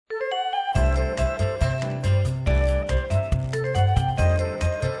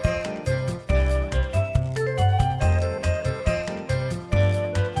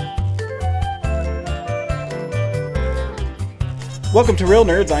Welcome to Real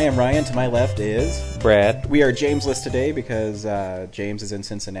Nerds. I am Ryan. To my left is Brad. We are Jamesless today because James is in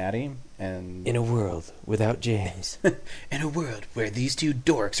Cincinnati, and In a world without James. in a world where these two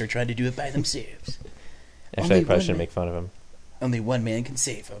dorks are trying to do it by themselves. Actually, I probably shouldn't make fun of him. Only one man can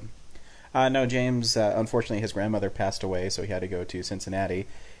save him. No, James, unfortunately, his grandmother passed away, so he had to go to Cincinnati.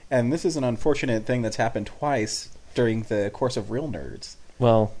 And this is an unfortunate thing that's happened twice during the course of Real Nerds.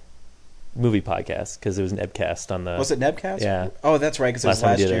 Well, movie podcast, because it was an Ebcast on the... Was it Nebcast? Yeah. Oh, that's right, because it was Last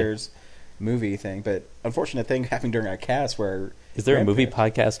time we last did it. year's movie thing. But unfortunate thing happening during our cast where... Is there a movie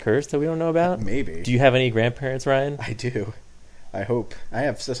podcast curse that we don't know about? Maybe. Do you have any grandparents, Ryan? I do. I hope.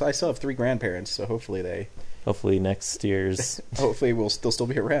 I still have 3 grandparents, so hopefully Hopefully next year's... hopefully they'll still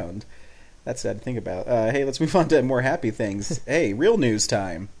be around. That's sad to think about. Hey, let's move on to more happy things. Hey, real news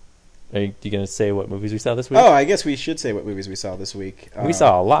time. Are you going to say what movies we saw this week? Oh, I guess we should say what movies we saw this week. We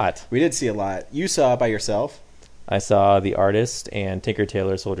saw a lot. We did see a lot. You saw by yourself. I saw The Artist and Tinker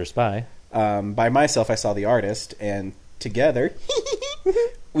Tailor Soldier Spy. By myself, I saw The Artist, and together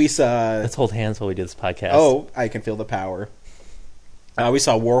we saw... Let's hold hands while we do this podcast. Oh, I can feel the power. We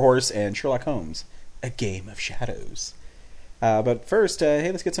saw Warhorse and Sherlock Holmes, A Game of Shadows. But first, hey,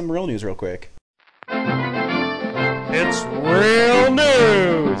 let's get some real news real quick. It's real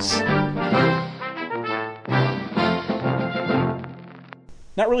news!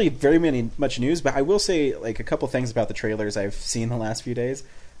 Not really much news, but I will say like a couple things about the trailers I've seen the last few days.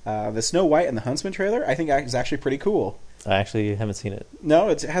 The Snow White and the Huntsman trailer, I think is actually pretty cool. I actually haven't seen it. No,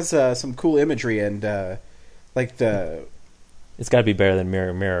 it has some cool imagery and like the... It's got to be better than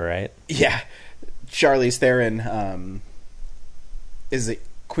Mirror Mirror, right? Yeah. Charlize Theron is the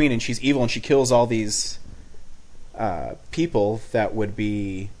queen, and she's evil, and she kills all these people that would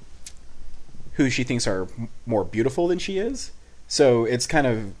be who she thinks are more beautiful than she is. So it's kind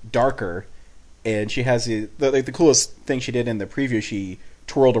of darker, and she has the coolest thing she did in the preview. She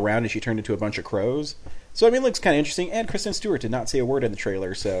twirled around and she turned into a bunch of crows. So I mean, it looks kind of interesting. And Kristen Stewart did not say a word in the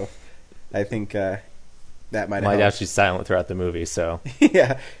trailer, so I think that might have helped. She's silent throughout the movie, so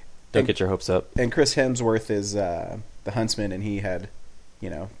Yeah. don't get your hopes up. And Chris Hemsworth is the huntsman, and he had,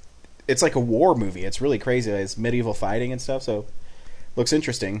 it's like a war movie. It's really crazy. It's medieval fighting and stuff, so looks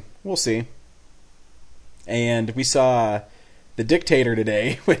interesting. We'll see. And we saw The Dictator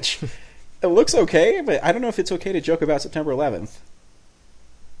today, which it looks okay, but I don't know if it's okay to joke about September 11th.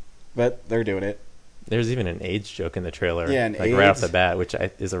 But they're doing it. There's even an AIDS joke in the trailer, Yeah, right off the bat, which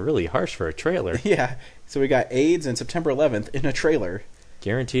is really harsh for a trailer. Yeah, so we got AIDS and September 11th in a trailer.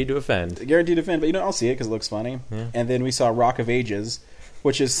 Guaranteed to offend. Guaranteed to offend, but I'll see it because it looks funny. Yeah. And then we saw Rock of Ages,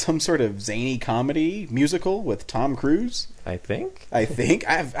 which is some sort of zany comedy musical with Tom Cruise. I think. I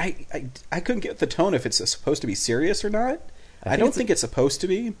couldn't get the tone if it's supposed to be serious or not. I don't think it's supposed to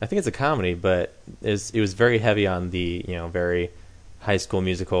be. I think it's a comedy, but it was very heavy on the very High School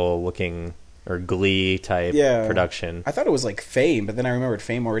Musical looking or Glee type production. I thought it was like Fame, but then I remembered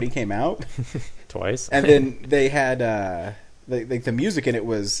Fame already came out Twice. And then they had the music in it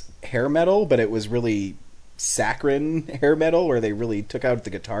was hair metal, but it was really saccharine hair metal where they really took out the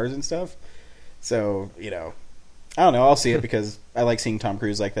guitars and stuff. So I don't know. I'll see it because I like seeing Tom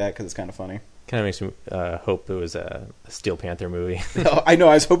Cruise like that because it's kind of funny. Kind of makes me hope it was a Steel Panther movie. I know.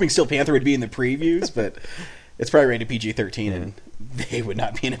 I was hoping Steel Panther would be in the previews, but it's probably rated PG-13, and they would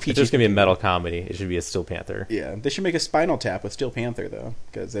not be in a PG-13. If there's going to be a metal comedy, it should be a Steel Panther. Yeah, they should make a Spinal Tap with Steel Panther, though,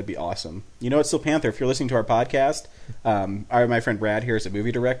 because that'd be awesome. You know what, Steel Panther, if you're listening to our podcast, my friend Brad here is a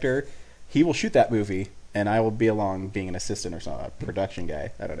movie director. He will shoot that movie, and I will be along being an assistant or something, a production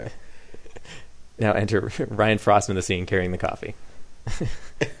guy. I don't know. Now enter Ryan Frost in the scene carrying the coffee.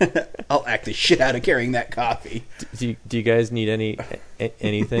 I'll act the shit out of carrying that coffee. Do you guys need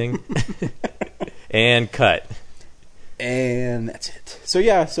anything? And cut. And that's it. So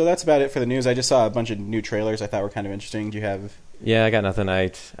that's about it for the news. I just saw a bunch of new trailers I thought were kind of interesting. Do you have... Yeah, I got nothing.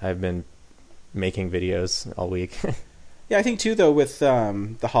 I've been making videos all week. Yeah, I think too, though, with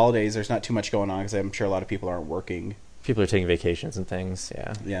the holidays, there's not too much going on because I'm sure a lot of people aren't working. People are taking vacations and things,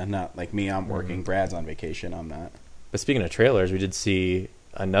 yeah. Yeah, not like me. I'm working. Mm-hmm. Brad's on vacation. I'm not. But speaking of trailers, we did see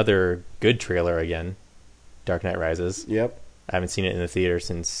another good trailer again, Dark Knight Rises. Yep. I haven't seen it in the theater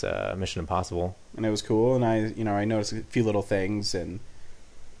since Mission Impossible. And it was cool, and I noticed a few little things, and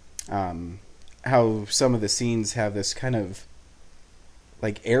how some of the scenes have this kind of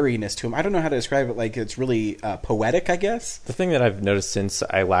like airiness to them. I don't know how to describe it. Like it's really poetic, I guess. The thing that I've noticed since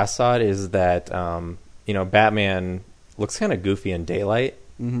I last saw it is that Batman looks kind of goofy in daylight.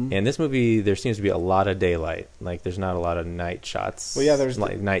 Mm-hmm. And this movie, there seems to be a lot of daylight. Like, there's not a lot of night shots. Well, yeah, there's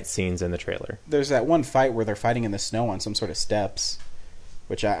like night scenes in the trailer. There's that one fight where they're fighting in the snow on some sort of steps,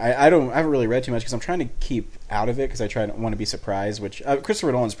 which I haven't really read too much because I'm trying to keep out of it because I don't want to be surprised. Which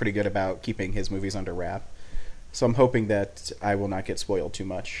Christopher Nolan's pretty good about keeping his movies under wrap, so I'm hoping that I will not get spoiled too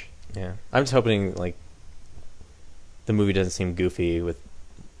much. Yeah, I'm just hoping like the movie doesn't seem goofy with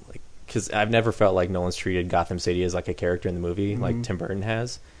like because I've never felt like Nolan's treated Gotham City as like a character in the movie like Tim Burton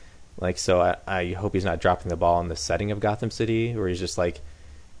has. Like, so I hope he's not dropping the ball on the setting of Gotham City, where he's just like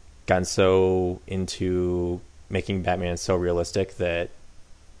gotten so into making Batman so realistic that,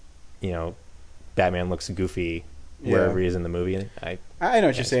 you know, Batman looks goofy wherever he is in the movie. I know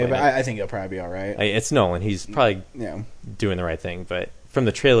what you're saying, but I think it'll probably be all right. It's Nolan. He's probably doing the right thing, but from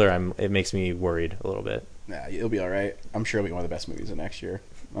the trailer, it makes me worried a little bit. Nah, it'll be all right. I'm sure it'll be one of the best movies of next year.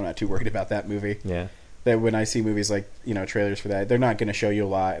 I'm not too worried about that movie. Yeah. That when I see movies like, you know, trailers for that, they're not going to show you a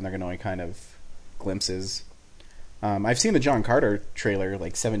lot, and they're going to only kind of glimpses. I've seen the John Carter trailer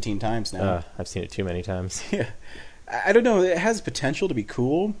like 17 times now. I've seen it too many times. Yeah. I don't know. It has potential to be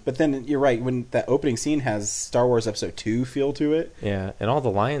cool, but then you're right. When that opening scene has Star Wars Episode 2 feel to it. Yeah, and all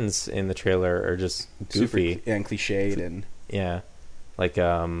the lines in the trailer are just goofy. Super, and cliched. And yeah. Like,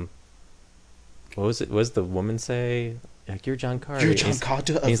 what was it? What does the woman say? Like, you're John Carter. You're John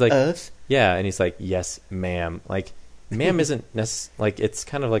Carter of he's like, Earth? Yeah, and he's like, yes, ma'am. Like, ma'am isn't like, it's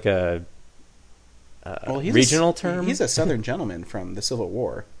kind of like a regional term. He's a Southern gentleman from the Civil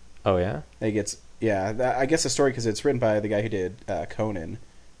War. Oh, yeah? I guess the story, because it's written by the guy who did Conan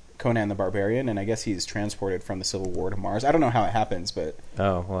the Barbarian, and I guess he's transported from the Civil War to Mars. I don't know how it happens, but...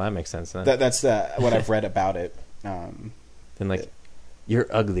 Oh, well, that makes sense then. That's what I've read about it. Then, like, you're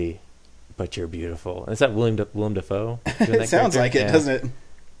ugly, but you're beautiful. Is that Willem Dafoe? It sounds like it, doesn't it?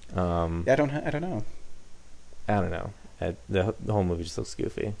 I don't know. I don't know. The whole movie just looks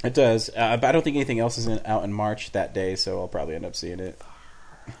goofy. It does, but I don't think anything else is out in March that day, so I'll probably end up seeing it.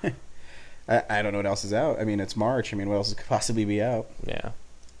 I don't know what else is out. I mean, it's March. I mean, what else could possibly be out? Yeah.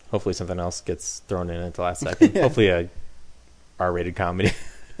 Hopefully something else gets thrown in at the last second. Yeah. Hopefully a R-rated comedy.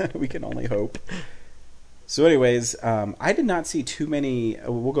 We can only hope. So anyways, I did not see too many...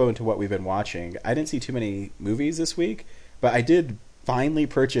 We'll go into what we've been watching. I didn't see too many movies this week, but I did finally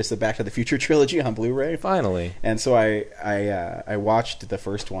purchase the Back to the Future trilogy on Blu-ray. Finally. And so I watched the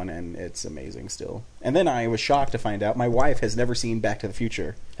first one, and it's amazing still. And then I was shocked to find out my wife has never seen Back to the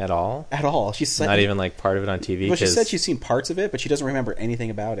Future. At all? At all. She's not even like part of it on TV? Well, she said she's seen parts of it, but she doesn't remember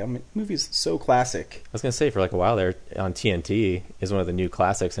anything about it. I mean, the movie's so classic. I was going to say, for like a while there, on TNT, is one of the new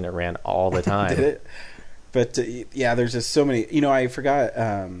classics, and it ran all the time. Did it? But, yeah, there's just so many... You know, I forgot...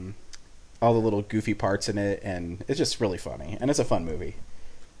 all the little goofy parts in it, and it's just really funny, and it's a fun movie.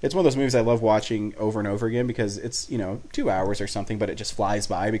 It's one of those movies I love watching over and over again because it's, 2 hours or something, but it just flies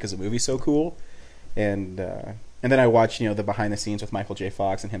by because the movie's so cool. And then I watched, the behind the scenes with Michael J.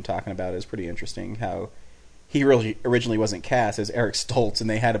 Fox and him talking about it. It's pretty interesting how he really originally wasn't cast as Eric Stoltz, and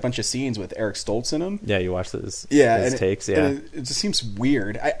they had a bunch of scenes with Eric Stoltz in them. Yeah, you watched his takes. takes. Yeah, it just seems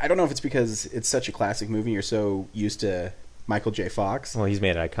weird. I don't know if it's because it's such a classic movie. You're so used to Michael J. Fox. Well, he's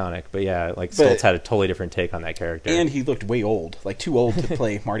made it iconic, but yeah, like Stoltz had a totally different take on that character, and he looked way old, like too old to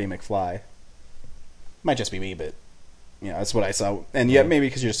play Marty McFly. Might just be me, but that's what I saw. And yeah, maybe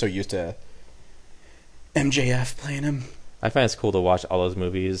because you're just so used to MJF playing him. I find it's cool to watch all those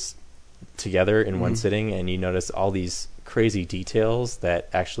movies together in one sitting, and you notice all these crazy details that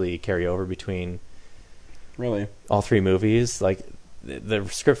actually carry over between really all three movies. Like the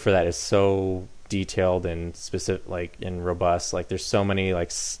script for that is so detailed and specific, like, and robust. Like there's so many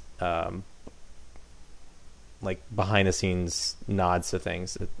like behind the scenes nods to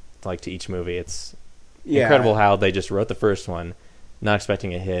things, like to each movie. It's incredible how they just wrote the first one not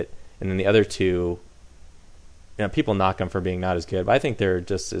expecting a hit, and then the other two, people knock them for being not as good, but I think they're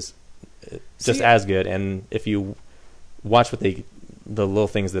just as good. And if you watch the little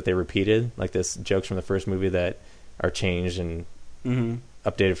things that they repeated, like this jokes from the first movie that are changed and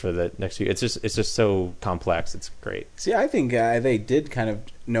updated for the next few, it's just so complex. It's great. See, I think they did kind of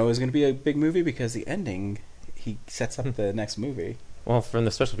know it was going to be a big movie because the ending, he sets up the next movie. Well, from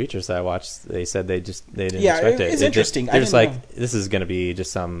the special features that I watched, they said they didn't expect it. It's interesting. They're just like, this is going to be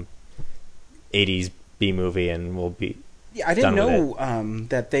just some 80s B movie, and we'll be. Yeah, I didn't know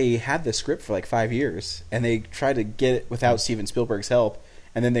that they had the script for like 5 years, and they tried to get it without Steven Spielberg's help.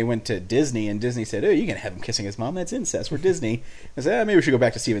 And then they went to Disney, and Disney said, "Oh, you can have him kissing his mom. That's incest. We're Disney." I said, "Maybe we should go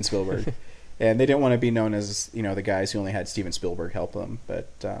back to Steven Spielberg." And they didn't want to be known as the guys who only had Steven Spielberg help them. But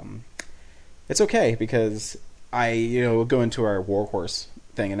it's okay because we'll go into our Warhorse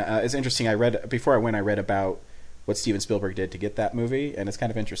thing, and it's interesting. I read about what Steven Spielberg did to get that movie, and it's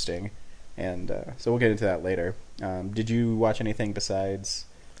kind of interesting. And so we'll get into that later. Did you watch anything besides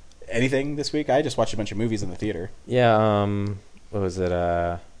anything this week? I just watched a bunch of movies in the theater. Yeah, what was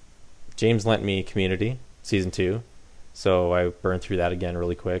it? James lent me Community season 2, so I burned through that again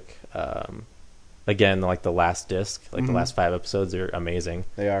really quick. Again, like the last disc, like the last 5 episodes are amazing.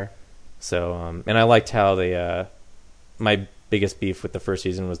 They are. So, and I liked how they. My biggest beef with the first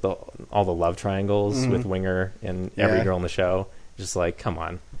season was all the love triangles with Winger and every girl in the show. Just like, come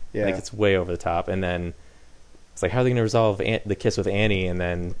on, like it's way over the top. And then it's like, how are they going to resolve the kiss with Annie? And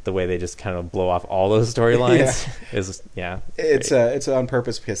then the way they just kind of blow off all those storylines is it's on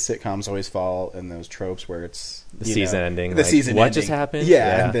purpose because sitcoms always fall in those tropes where it's the season ending. The season what ending. Just happened?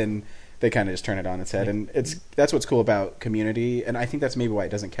 Yeah, and then they kind of just turn it on its head, and that's what's cool about Community, and I think that's maybe why it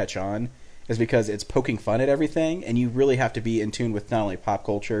doesn't catch on, is because it's poking fun at everything, and you really have to be in tune with not only pop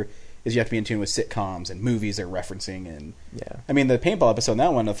culture, is you have to be in tune with sitcoms and movies they're referencing, and I mean the paintball episode in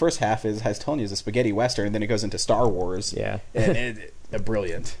that one, the first half is, as telling you, is a spaghetti western, and then it goes into Star Wars, and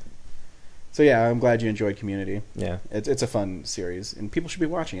brilliant. So yeah, I'm glad you enjoyed Community. Yeah, it's a fun series, and people should be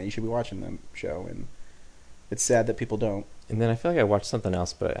watching it. You should be watching the show, and it's sad that people don't. And then I feel like I watched something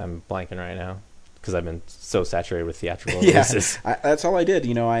else, but I'm blanking right now because I've been so saturated with theatrical releases. That's all I did.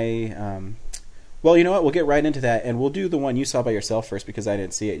 Well, you know what? We'll get right into that, and we'll do the one you saw by yourself first because I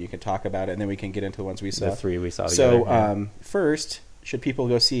didn't see it. You can talk about it, and then we can get into the ones we saw. The 3 we saw together. So, first, should people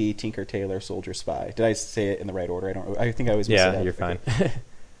go see Tinker Tailor Soldier Spy? Did I say it in the right order? I think I always mess it up. Yeah, you're fine.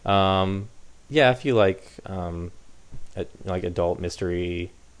 Yeah, if you like adult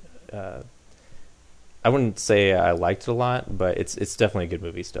mystery, I wouldn't say I liked it a lot, but it's definitely a good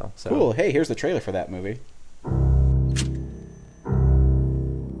movie still. So. Cool. Hey, here's the trailer for that movie.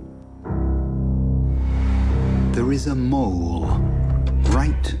 There is a mole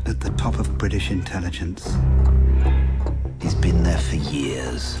right at the top of British intelligence. He's been there for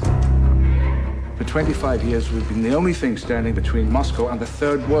years. For 25 years, we've been the only thing standing between Moscow and the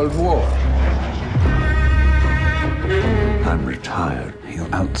Third World War. I'm retired.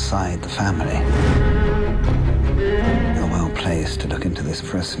 You're outside the family. You're well placed to look into this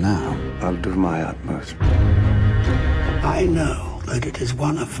for us now. I'll do my utmost. I know that it is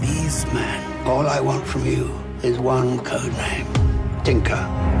one of these men. All I want from you is one code name. Tinker.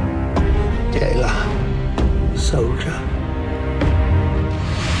 Tailor. Soldier.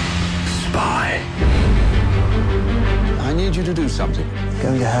 Spy. I need you to do something. I'm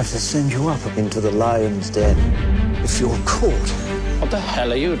going to have to send you up into the lion's den. If you're caught... What the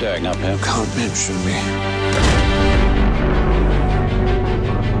hell are you doing up here? Can't mention me.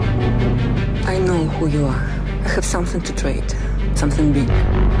 I know who you are. I have something to trade. Something big.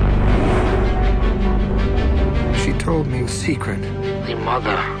 She told me a secret. The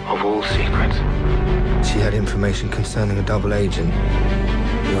mother of all secrets. She had information concerning a double agent.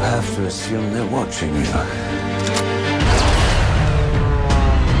 You have to assume they're watching you.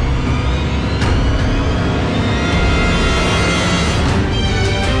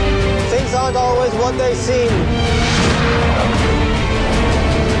 Things aren't always what they seem.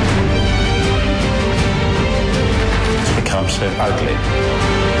 It's become so ugly.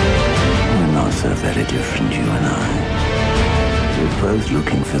 We're not so very different, you and I. We're both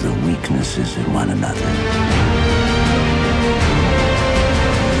looking for the weaknesses in one another.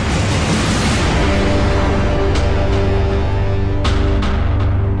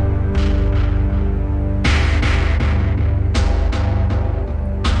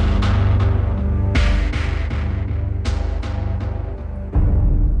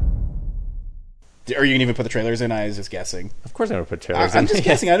 Are you going to even put the trailers in? I was just guessing. Of course I'm going to put trailers in. I'm just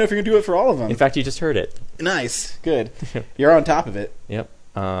guessing. I don't know if you're going to do it for all of them. In fact, you just heard it. Nice. Good. You're on top of it. Yep.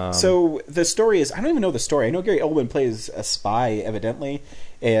 So the story is... I don't even know the story. I know Gary Oldman plays a spy, evidently,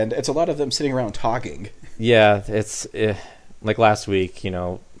 and it's a lot of them sitting around talking. Yeah, it's... like last week,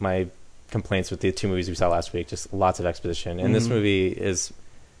 my complaints with the 2 movies we saw last week, just lots of exposition. And this movie is...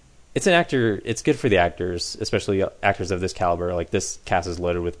 It's an actor. It's good for the actors, especially actors of this caliber. Like this cast is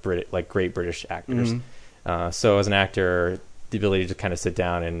loaded with great British actors. So as an actor, the ability to kind of sit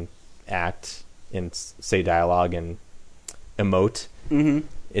down and act and say dialogue and emote,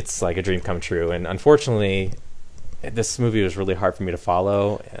 it's like a dream come true. And unfortunately, this movie was really hard for me to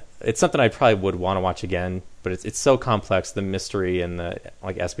follow. It's something I probably would want to watch again, but it's so complex. The mystery and the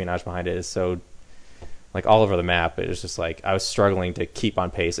espionage behind it is so all over the map. It was just I was struggling to keep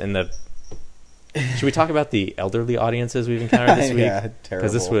on pace. And should we talk about the elderly audiences we've encountered this week? Yeah, terrible.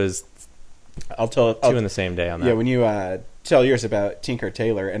 Because this was I'll tell 2 in the same day on that. Yeah, when you tell yours about Tinker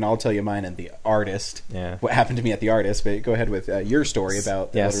Tailor, and I'll tell you mine and The Artist. Yeah. What happened to me at The Artist, but go ahead with your story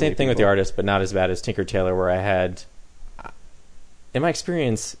about the same thing with The Artist, but not as bad as Tinker Tailor, where I had, in my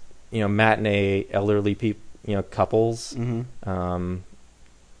experience, matinee elderly people, couples,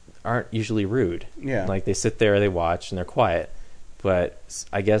 aren't usually rude. Yeah. They sit there, they watch, and they're quiet. but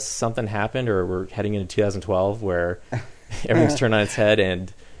I guess something happened, or we're heading into 2012 where everything's turned on its head,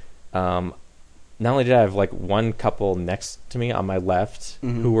 and not only did I have like one couple next to me on my left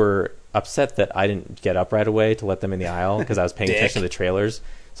who were upset that I didn't get up right away to let them in the aisle because I was paying attention to the trailers,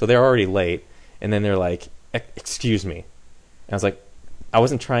 so they're already late, and then they're like, excuse me, and I was like, I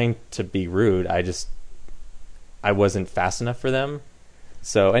wasn't trying to be rude, I wasn't fast enough for them.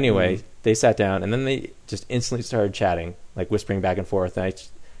 So anyway, they sat down, and then they just instantly started chatting, like whispering back and forth, and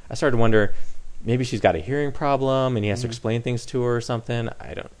I started to wonder, maybe she's got a hearing problem and he has to explain things to her or something.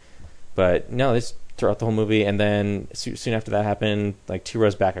 But no, this throughout the whole movie, and then soon after that happened, like 2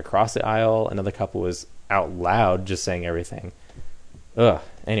 rows back across the aisle, another couple was out loud just saying everything. Ugh.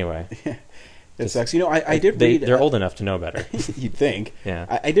 Anyway, it sucks. I did read. They're old enough to know better. You'd think.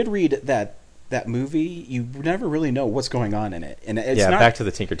 Yeah. I did read that movie. You never really know what's going on in it, and it's not, back to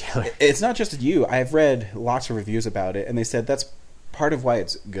the Tinker Tailor. It's not just you. I've read lots of reviews about it, and they said that's part of why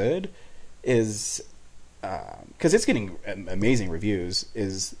it's good, is because it's getting amazing reviews.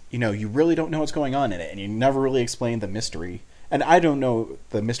 Is you really don't know what's going on in it, and you never really explain the mystery. And I don't know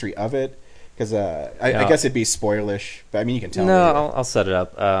the mystery of it because I guess it'd be spoilish. But I mean, you can tell. No, I'll set it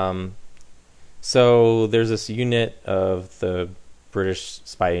up. So there's this unit of the British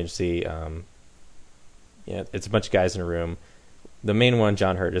spy agency. It's a bunch of guys in a room. The main one,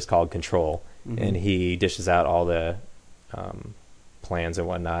 John Hurt, is called Control, and he dishes out all the plans and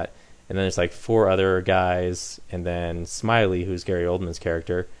whatnot. And then there's like 4 other guys, and then Smiley, who's Gary Oldman's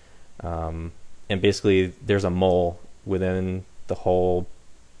character. And basically, there's a mole within the whole.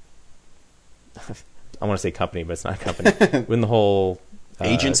 I want to say company, but it's not a company. Within the whole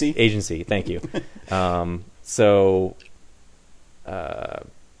agency. Agency, thank you. So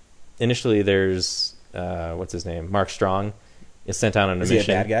initially, there's what's his name? Mark Strong is sent out on a mission. Is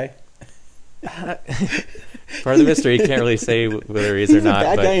he a bad guy? Part of the mystery, you can't really say whether he is or not.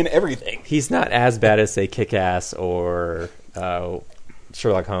 He's a bad guy in everything. He's not as bad as, say, Kick-Ass or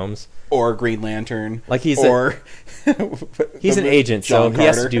Sherlock Holmes. Or Green Lantern. Like he's an agent, so he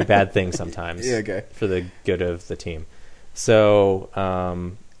has to do bad things sometimes for the good of the team. So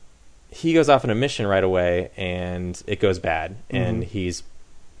he goes off on a mission right away, and it goes bad, and he's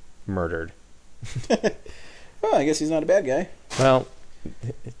murdered. Well, I guess he's not a bad guy. Well,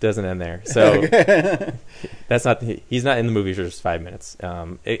 it doesn't end there. So he's not in the movie for just 5 minutes.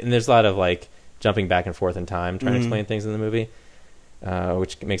 And there's a lot of like jumping back and forth in time trying to explain things in the movie,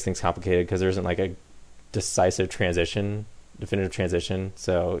 which makes things complicated because there isn't like a definitive transition.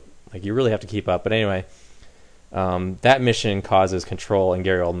 So like you really have to keep up. But anyway, that mission causes Control and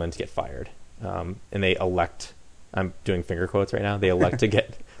Gary Oldman to get fired, and they elect. I'm doing finger quotes right now. They elect to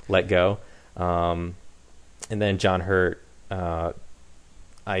get let go, and then John Hurt.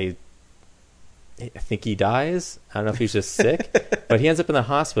 I think he dies. I don't know if he's just sick, but he ends up in the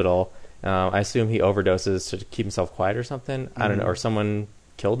hospital. I assume he overdoses to keep himself quiet or something. I don't know, or someone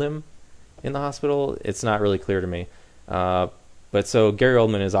killed him in the hospital. It's not really clear to me. But so Gary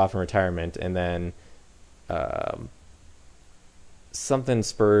Oldman is off in retirement, and then something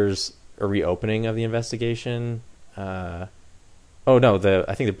spurs a reopening of the investigation. I think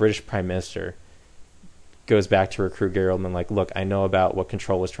the British Prime Minister goes back to recruit Gary Oldman. Like, look, I know about what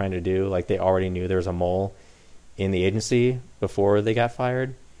Control was trying to do. Like, they already knew there was a mole in the agency before they got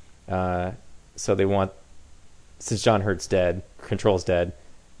fired. So they want, since John Hurt's dead, Control's dead,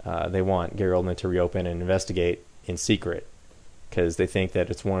 they want Gary Oldman to reopen and investigate in secret because they think that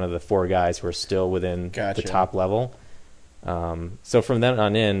it's one of the 4 guys who are still within the top level. So from then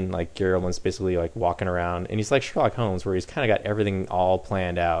on in, like, Gary Oldman's basically like walking around, and he's like Sherlock Holmes, where he's kind of got everything all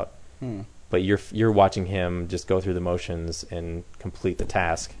planned out. But you're watching him just go through the motions and complete the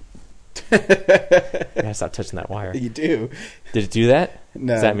task. I gotta stop touching that wire. You do. Did it do that?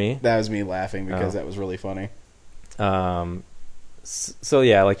 No. Is that me? That was me laughing because that was really funny. So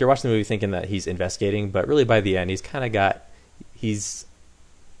yeah, like you're watching the movie thinking that he's investigating, but really by the end he's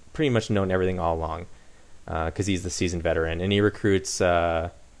pretty much known everything all along because he's the seasoned veteran, and he recruits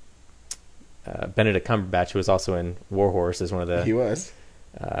Benedict Cumberbatch, who was also in War Horse, as one of the he was.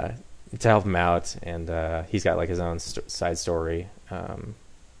 To help him out, and he's got like his own side story.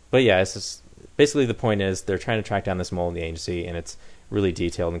 But yeah, it's just basically the point is they're trying to track down this mole in the agency, and it's really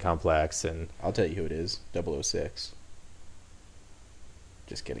detailed and complex. And I'll tell you who it is: 006.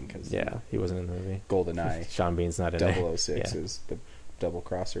 Just kidding, because he wasn't in the movie. GoldenEye. Sean Bean's not in there. 006 is the double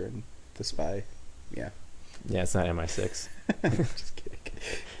crosser and the spy. Yeah, it's not MI6. Just kidding.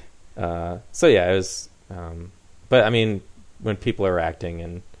 So yeah, it was. But I mean, when people are acting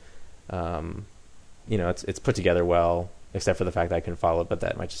and it's put together well. except for the fact that I couldn't follow it, but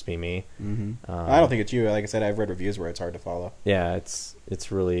that might just be me. Mm-hmm. I don't think it's you. Like I said, I've read reviews where it's hard to follow. Yeah, it's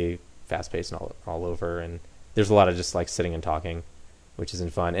really fast paced and all over, and there's a lot of just like sitting and talking, which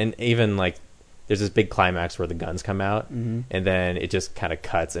isn't fun. And even like there's this big climax where the guns come out, and then it just kind of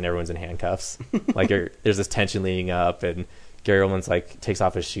cuts and everyone's in handcuffs. Like there's this tension leading up, and Gary Oldman's like takes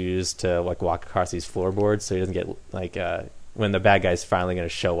off his shoes to like walk across these floorboards so he doesn't get like when the bad guy's finally going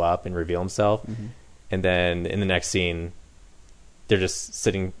to show up and reveal himself. And then in the next scene, they're just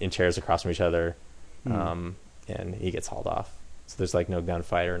sitting in chairs across from each other, and he gets hauled off. So there's like no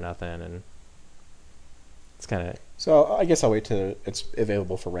gunfight or nothing, and it's kind of. So I guess I'll wait till it's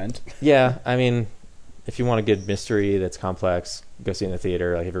available for rent. Yeah, I mean, if you want a good mystery that's complex, go see it in the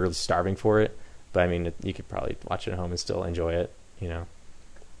theater. Like if you're really starving for it, but I mean, you could probably watch it at home and still enjoy it. You know.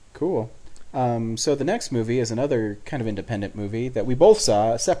 Cool. So the next movie is another kind of independent movie that we both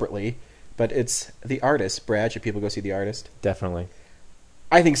saw separately, but it's The Artist. Brad, should people go see The Artist? Definitely.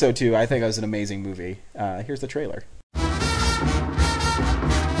 I think so too. I think it was an amazing movie. Here's the trailer.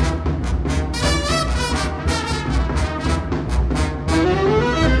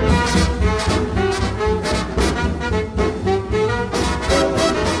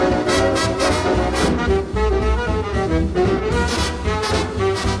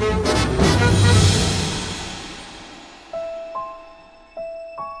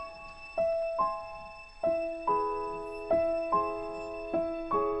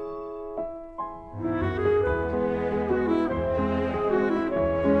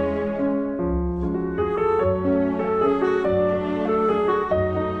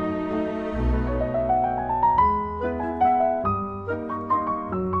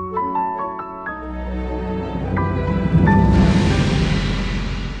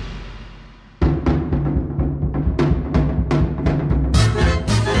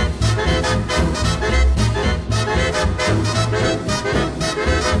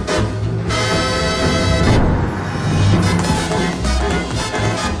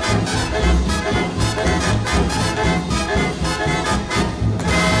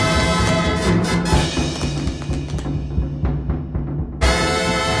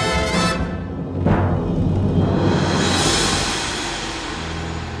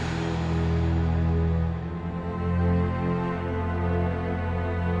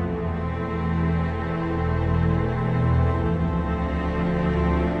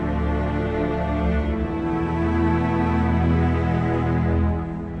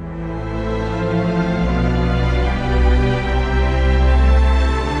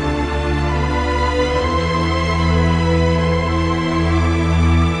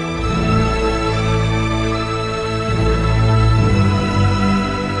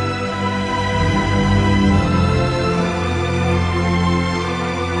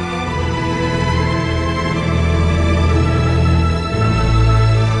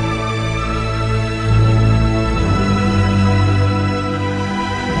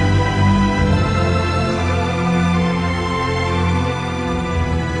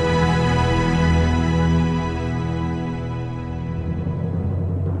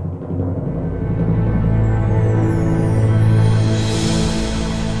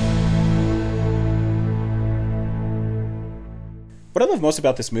 What I love most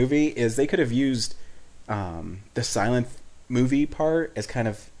about this movie is they could have used the silent movie part as kind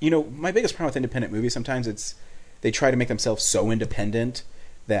of, my biggest problem with independent movies, sometimes it's they try to make themselves so independent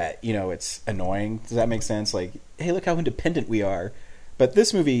that, it's annoying. Does that make sense? Like, hey, look how independent we are. But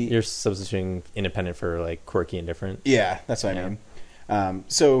this movie... You're substituting independent for, like, quirky and different? Yeah, that's what I mean.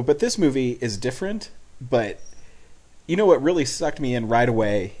 But this movie is different, but what really sucked me in right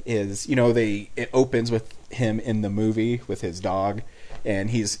away is, it opens with him in the movie with his dog, and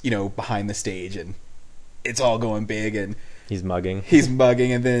he's, behind the stage, and it's all going big, and... He's mugging,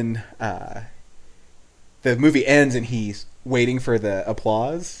 and then the movie ends, and he's waiting for the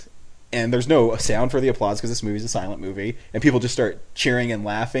applause, and there's no sound for the applause because this movie's a silent movie, and people just start cheering and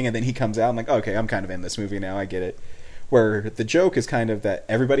laughing, and then he comes out, and I'm like, okay, I'm kind of in this movie now, I get it. Where the joke is kind of that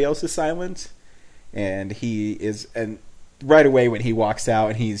everybody else is silent, and he is... and right away when he walks out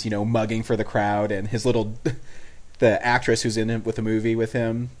and he's, mugging for the crowd, and his little... the actress who's in it with the movie with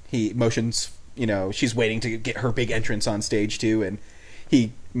him, he motions... she's waiting to get her big entrance on stage too, and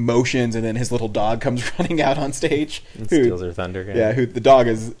he motions, and then his little dog comes running out on stage. And steals her thunder. Yeah, who the dog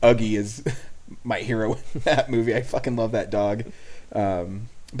is... Uggy is my hero in that movie. I fucking love that dog.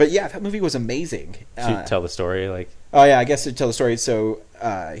 But yeah, that movie was amazing. Should you tell the story? Oh yeah, I guess to tell the story. So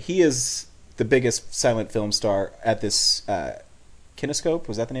he is the biggest silent film star at this Kinescope.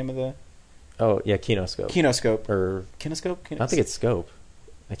 Was that the name of the... Oh, yeah, Kinoscope. Kinoscope. Or... Kinescope? I don't think it's Scope.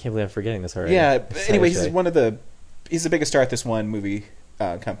 I can't believe I'm forgetting this already. Yeah, but anyway, he's one of the... he's the biggest star at this one movie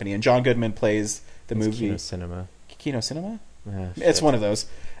company, and John Goodman plays the movie Kino Cinema. Kino Cinema. Shit. It's one of those.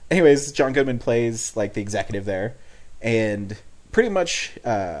 Anyways, John Goodman plays like the executive there, and pretty much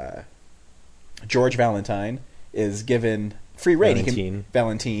George Valentine is given free reign.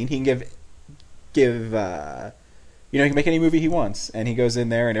 Valentine. He can give he can make any movie he wants, and he goes in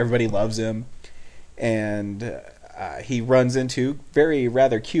there, and everybody loves him. And he runs into,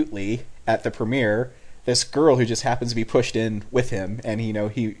 rather cutely at the premiere, this girl who just happens to be pushed in with him, and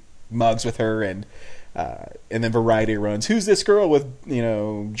he mugs with her, and then Variety runs, "Who's this girl with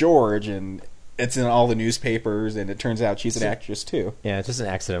George?" And it's in all the newspapers, and it turns out she's an actress too. Yeah, it's just an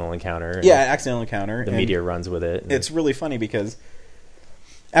accidental encounter. Yeah, accidental encounter. The media runs with it. It's really funny because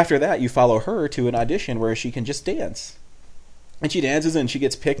after that, you follow her to an audition where she can just dance. And she dances, and she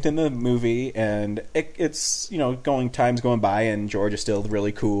gets picked in the movie, and it's time's going by, and George is still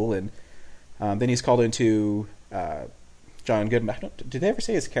really cool, and then he's called into John Goodman. Did they ever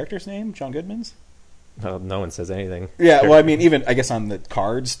say his character's name? John Goodman's? Well, no one says anything. Yeah, well, I mean, even I guess on the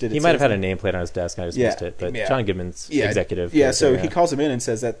cards, he might have had a nameplate on his desk, and I just missed it. But John Goodman's executive. Yeah, so he calls him in and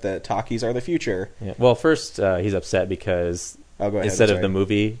says that the talkies are the future. Yeah. Well, first he's upset because instead of the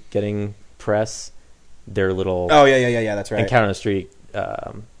movie getting press, their little that's right, Encounter on the Street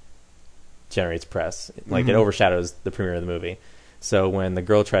generates press. Like it overshadows the premiere of the movie. So when the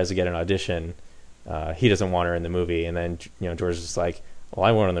girl tries to get an audition, he doesn't want her in the movie, and then George is just like, "Well,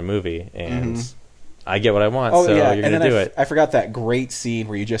 I want her in the movie, and I get what I want, so you're going to do it." I forgot that great scene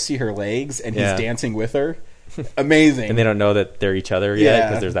where you just see her legs, and he's dancing with her. Amazing. And they don't know that they're each other yet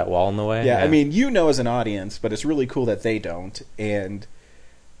because there's that wall in the way. Yeah, I mean, as an audience, but it's really cool that they don't. And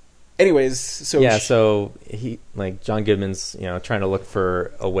anyways, so he John Goodman's trying to look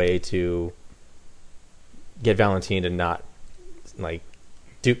for a way to get Valentine to not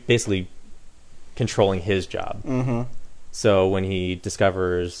do basically controlling his job. Mm-hmm. So when he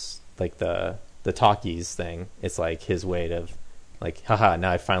discovers the talkies thing, it's like his way to haha,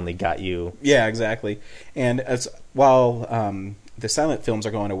 now I finally got you. Yeah, exactly. And while the silent films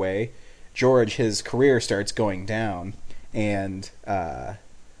are going away, George, his career starts going down, and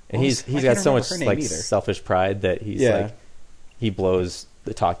he's got so much selfish pride that he's he blows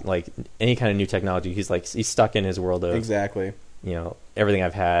the talk, any kind of new technology. He's stuck in his world of exactly. Everything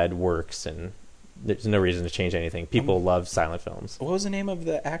I've had works, and there's no reason to change anything. People love silent films. What was the name of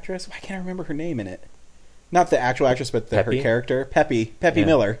the actress? I can't remember her name in it. Not the actual actress, but her character, Peppy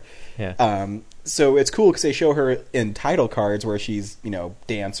Miller. Yeah. So it's cool because they show her in title cards where she's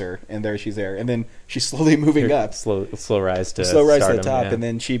dancer, and she's there, and then she's slowly moving up, slow rise to the top, and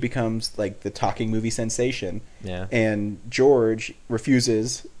then she becomes the talking movie sensation. Yeah. And George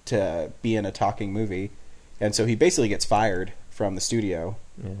refuses to be in a talking movie, and so he basically gets fired from the studio,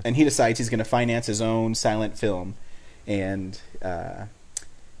 and he decides he's going to finance his own silent film, and then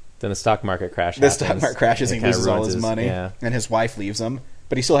the stock market crashes. The stock market crashes, and he loses all his money, and his wife leaves him,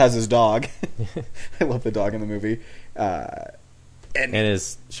 but he still has his dog. I love the dog in the movie, and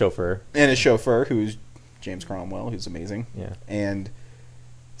his chauffeur, who's James Cromwell, who's amazing. Yeah, and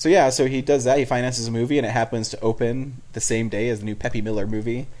so he does that. He finances a movie, and it happens to open the same day as the new Peppy Miller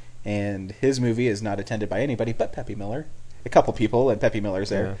movie, and his movie is not attended by anybody but Peppy Miller. A couple people, and Peppy Miller's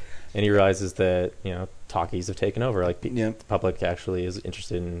there. Yeah. And he realizes that talkies have taken over. The public actually is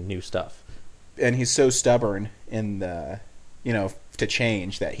interested in new stuff. And he's so stubborn in the to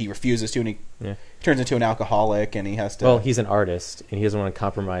change that he refuses to, and he turns into an alcoholic, and he has to. Well, he's an artist, and he doesn't want to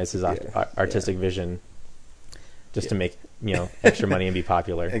compromise his artistic vision just to make extra money and be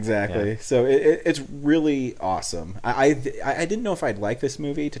popular. Exactly. Yeah. So it's really awesome. I didn't know if I'd like this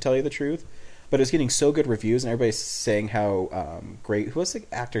movie, to tell you the truth. But it was getting so good reviews, and everybody's saying how great. Who was the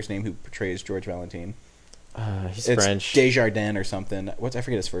actor's name who portrays George Valentine? He's French. Desjardins or something. I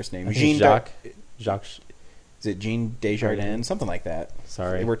forget his first name. Jacques. Is it Jean Desjardins? Something like that.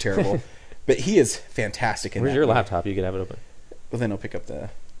 Sorry, we're terrible. But he is fantastic in Where's that your movie. laptop? You could have it open. Well, then I'll pick up the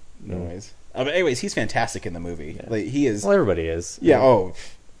noise. But anyways, he's fantastic in the movie. He is. Well, everybody is. Yeah. Oh,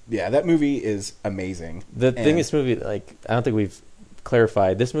 yeah. That movie is amazing. The thing is, movie I don't think we've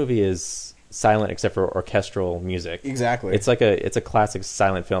clarified. This movie is silent except for orchestral music. Exactly. It's it's a classic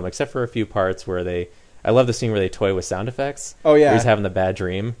silent film, except for a few parts where I love the scene where they toy with sound effects. Oh yeah, where he's having the bad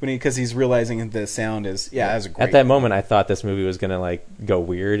dream because he's realizing the sound is That's a great. At that moment, I thought this movie was gonna go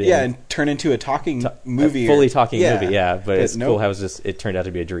weird. And turn into a talking movie, a fully talking movie. Yeah, but it's cool how it turned out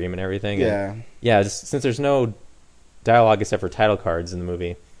to be a dream and everything. Yeah, and just since there's no dialogue except for title cards in the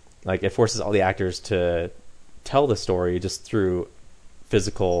movie, it forces all the actors to tell the story just through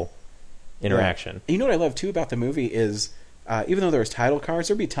physical interaction. You know what I love too about the movie is even though there was title cards,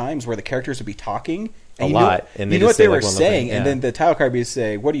 there'd be times where the characters would be talking and you knew what they were saying, and then the title card would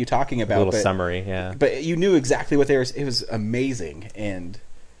say, "What are you talking about?" A little summary, yeah. But you knew exactly what they were. It was amazing, and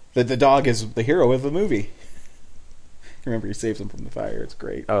the dog is the hero of the movie. Remember, he saves him from the fire. It's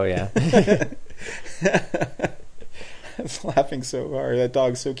great. Oh yeah. I was laughing so hard. That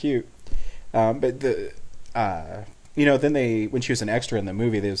dog's so cute. But then when she was an extra in the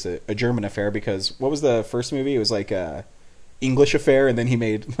movie, there was a German affair, because what was the first movie? It was like a English affair, and then he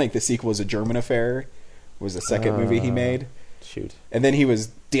made like the sequel was a German affair. Was the second movie he made. Shoot. And then he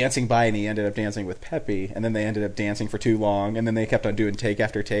was dancing by, and he ended up dancing with Peppy, and then they ended up dancing for too long, and then they kept on doing take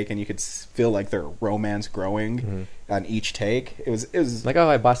after take, and you could feel like their romance growing on each take. It was like, oh,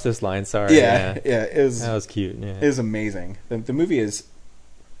 I botched this line. Sorry. Yeah. That was cute. Yeah. It was amazing. The movie is.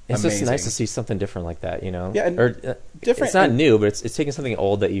 It's amazing. just nice to see something different like that, Yeah, different. It's not new, but it's taking something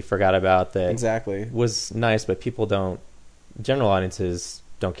old that you forgot about that exactly was nice, but people don't. General audiences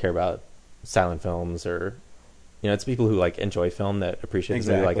don't care about silent films, or it's people who like enjoy film that appreciate this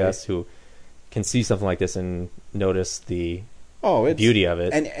movie, like us, who can see something like this and notice the beauty of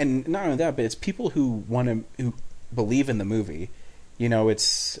it. And not only that, but it's people who who believe in the movie.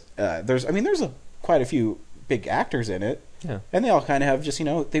 It's there's quite a few big actors in it. Yeah. And they all kind of have just,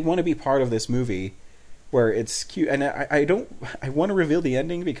 they want to be part of this movie where it's cute. And I want to reveal the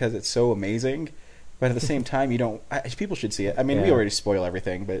ending because it's so amazing, but at the same time, people should see it. I mean, we already spoil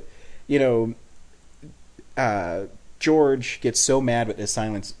everything, but, George gets so mad with his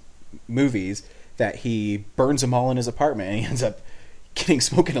silent movies that he burns them all in his apartment, and he ends up getting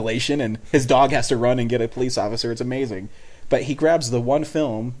smoke inhalation, and his dog has to run and get a police officer. It's amazing. But he grabs the one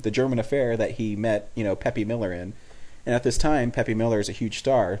film, The German Affair, that he met, Peppy Miller in. And at this time, Peppy Miller is a huge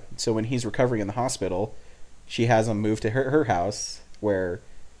star. So when he's recovering in the hospital, she has him move to her house where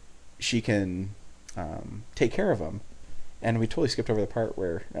she can take care of him. And we totally skipped over the part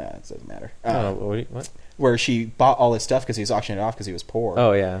where it doesn't matter. What? Where she bought all his stuff because he was auctioning it off because he was poor.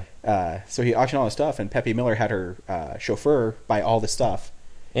 Oh yeah. So he auctioned all his stuff, and Peppy Miller had her chauffeur buy all the stuff.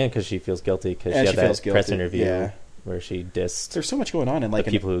 And because she feels guilty because she had that press interview. Yeah. Where she dissed. There's so much going on in like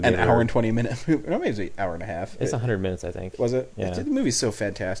an hour and 20 minute movie. No, maybe it was an hour and a half. It's 100 minutes, I think. Was it? Yeah. The movie's so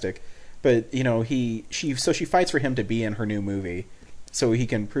fantastic. But, she fights for him to be in her new movie so he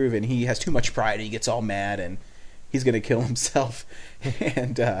can prove it. And he has too much pride, and he gets all mad, and he's going to kill himself.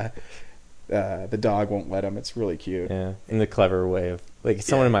 And the dog won't let him. It's really cute. Yeah, in the clever way of, like,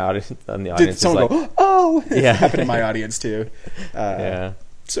 someone in the audience Did someone go, oh! Yeah. It happened in my audience, too. Yeah.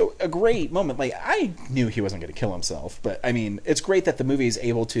 So a great moment. Like, I knew he wasn't going to kill himself, but I mean, it's great that the movie is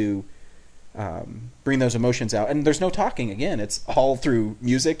able to bring those emotions out. And there's no talking. Again, it's all through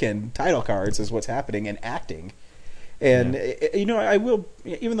music and title cards is what's happening, and acting. And I will,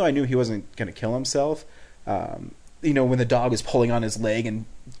 even though I knew he wasn't going to kill himself, when the dog is pulling on his leg and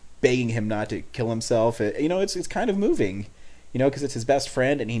begging him not to kill himself, it's kind of moving, because it's his best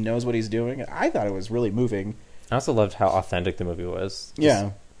friend and he knows what he's doing. I thought it was really moving. I also loved how authentic the movie was.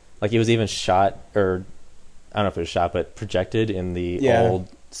 Yeah. Like, it was even shot, or I don't know if it was shot, but projected in the old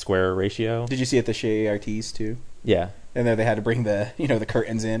square ratio. Did you see it at the Chez Artistes too? Yeah. And then they had to bring the the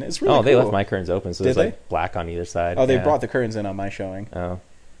curtains in. It's really cool. They left my curtains open, so Did there's like black on either side. Oh, they brought the curtains in on my showing. Oh.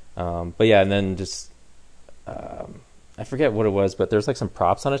 But yeah, and then just I forget what it was, but there's like some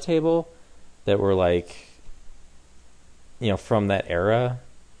props on a table that were like from that era.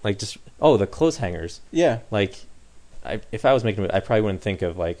 Like just the clothes hangers. Yeah. Like if I was making it, I probably wouldn't think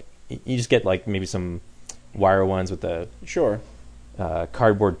of like you just get like maybe some wire ones with the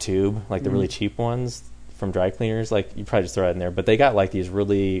cardboard tube, like the really cheap ones from dry cleaners. Like you probably just throw it in there, but they got like these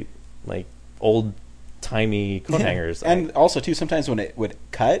really like old timey coat hangers. And also too, sometimes when it would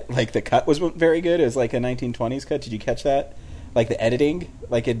cut, like the cut was very good. It was like a 1920s cut. Did you catch that? Like the editing,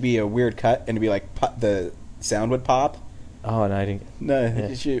 like it'd be a weird cut and it'd be like the sound would pop. Oh, no, I didn't. No,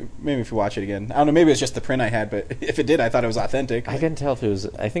 maybe if you watch it again. I don't know, maybe it's just the print I had, but if it did, I thought it was authentic. I couldn't tell if it was.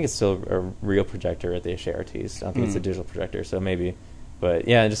 I think it's still a real projector at the Chez Artistes. I don't think it's a digital projector, so maybe. But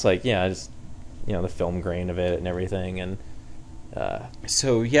yeah, just the film grain of it and everything, and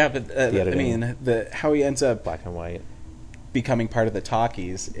so yeah, but I mean, how he ends up black and white becoming part of the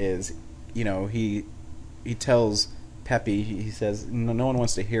talkies is, he tells Peppy, he says, no one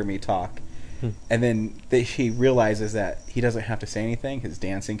wants to hear me talk. And then he realizes that he doesn't have to say anything. His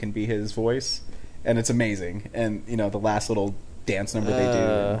dancing can be his voice, and it's amazing. And the last little dance number they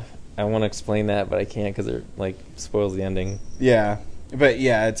do. I want to explain that, but I can't because it like spoils the ending. Yeah, but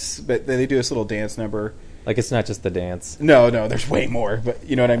but they do this little dance number. Like it's not just the dance. No, there's way more. But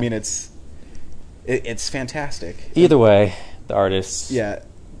you know what I mean? It's fantastic. Either way, The Artist. Yeah,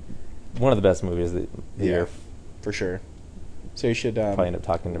 one of the best movies of the year, for sure. So you should probably end up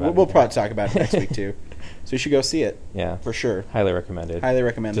talking about. We'll probably talk about it next week too. So you should go see it. Yeah, for sure. Highly recommended. Highly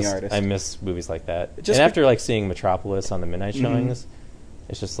recommend The Artist. I miss movies like that. And after like seeing Metropolis on the midnight showings,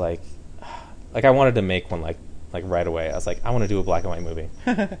 it's just like I wanted to make one like right away. I was like, I want to do a black and white movie.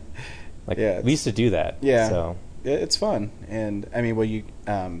 We used to do that. Yeah, so it's fun. And I mean,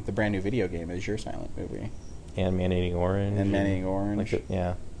 the brand new video game is your silent movie. And Man Eating Orange.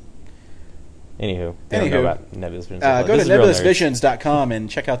 Yeah. Anywho, don't know about Nebulous Visions. Go to nebulousvisions.com and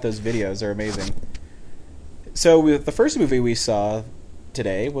check out those videos. They're amazing. So the first movie we saw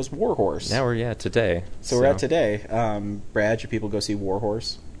today was War Horse. Now we're today. So we're at today. Brad, should people go see War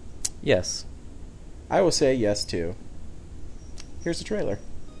Horse? Yes. I will say yes too. Here's the trailer.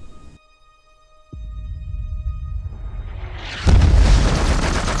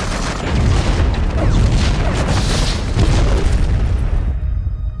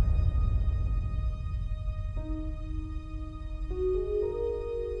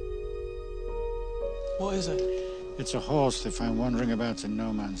 What is it? It's a horse they found wandering about in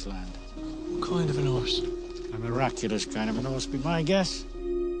no man's land. What kind of an horse? A miraculous kind of an horse, be my guess.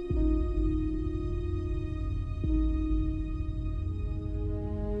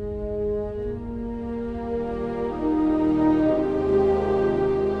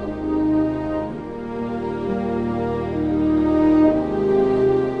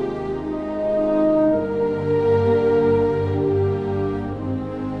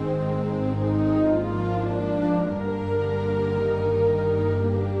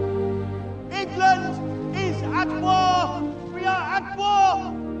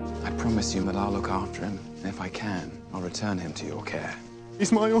 Return him to your care.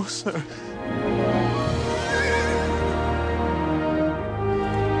 He's my horse, sir.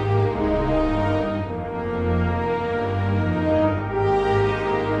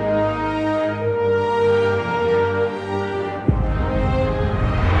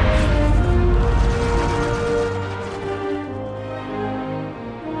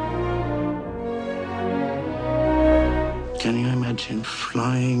 Can you imagine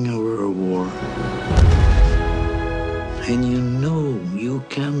flying over a war? And you know you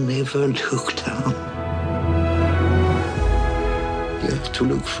can never look down. You have to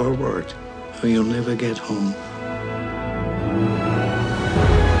look forward, or you'll never get home.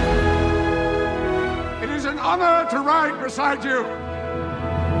 It is an honor to ride beside you.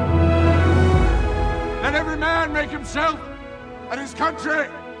 Let every man make himself and his country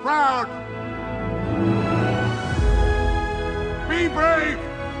proud. Be brave.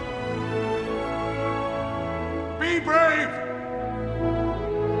 Be brave!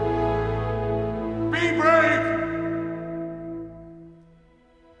 Be brave!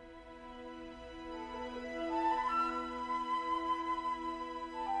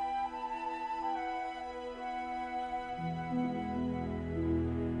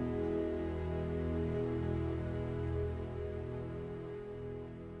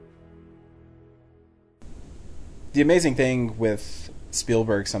 The amazing thing with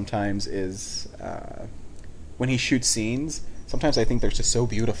Spielberg sometimes is when he shoots scenes, sometimes I think they're just so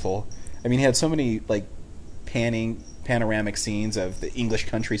beautiful. I mean, he had so many like panoramic scenes of the English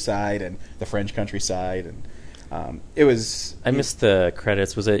countryside and the French countryside, and it was. I missed the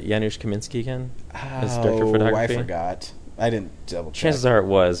credits. Was it Janusz Kaminski again as director of photography? I forgot. I didn't double check. Chances are it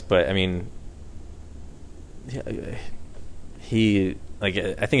was, but I mean, he like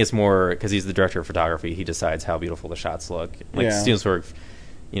I think it's more because he's the director of photography. He decides how beautiful the shots look. Like Spielberg,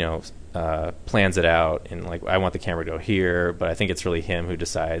 plans it out and like I want the camera to go here, but I think it's really him who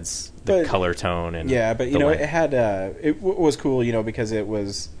decides the color tone and but it had it was cool, because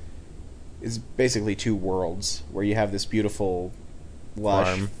it's basically two worlds where you have this beautiful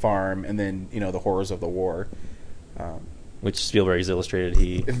lush farm and then the horrors of the war, which Spielberg's illustrated.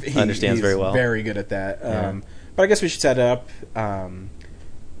 He understands very well. Very good at that. But I guess we should set up.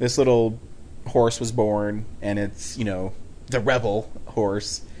 This little horse was born, and it's the rebel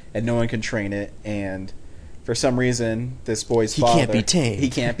horse. And no one can train it, and for some reason, this boy's father... He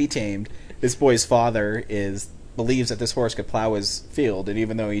can't be tamed. This boy's father believes that this horse could plow his field, and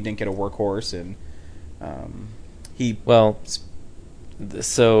even though he didn't get a work horse, and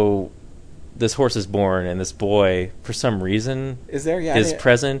so this horse is born, and this boy, for some reason, is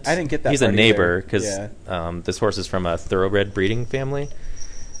present. I didn't get that. He's a neighbor, because this horse is from a thoroughbred breeding family.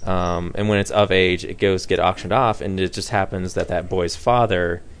 And when it's of age, it goes get auctioned off, and it just happens that boy's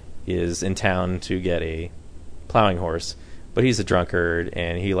father is in town to get a plowing horse, but he's a drunkard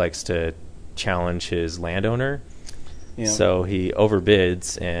and he likes to challenge his landowner. So he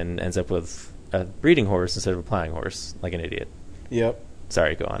overbids and ends up with a breeding horse instead of a plowing horse, like an idiot. Yep.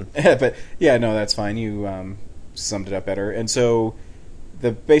 Sorry, go on. But no, that's fine. You summed it up better. And so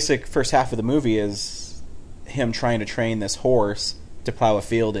the basic first half of the movie is him trying to train this horse to plow a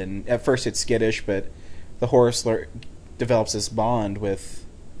field, and at first it's skittish, but the horse develops this bond with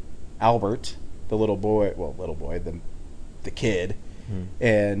Albert, the kid,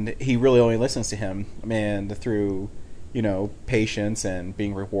 and he really only listens to him, and through patience and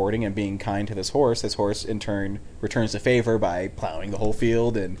being rewarding and being kind to this horse in turn returns the favor by plowing the whole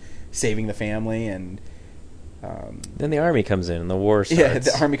field and saving the family. And then the army comes in and the war starts. Yeah,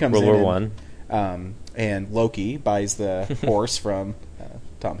 the army comes in. World War One. And Loki buys the horse from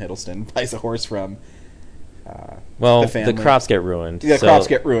Tom Hiddleston buys the horse from the family. The crops get ruined. The crops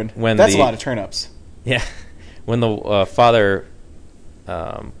get ruined. That's a lot of turnips. Yeah. When the father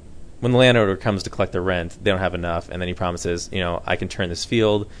when the landowner comes to collect the rent, they don't have enough, and then he promises, I can turn this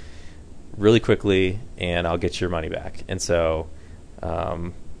field really quickly and I'll get your money back. And so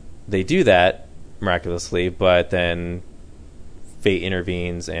they do that miraculously, but then fate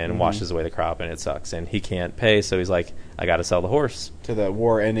intervenes and washes away the crop, and it sucks. And he can't pay, so he's like, I got to sell the horse to the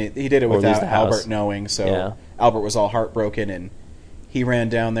war. And he did it without Albert knowing, so Albert was all heartbroken, and he ran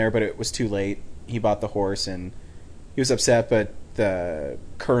down there, but it was too late. He bought the horse, and he was upset, but the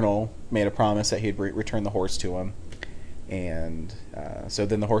colonel made a promise that he'd return the horse to him. And so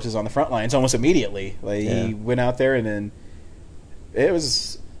then the horse is on the front lines almost immediately. He went out there, and then it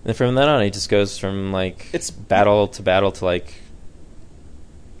was... And from then on, he just goes from battle to battle to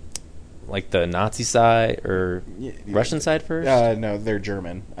the Nazi side or Russian side first. No, they're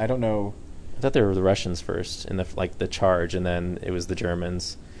German. I don't know. I thought they were the Russians first in the charge, and then it was the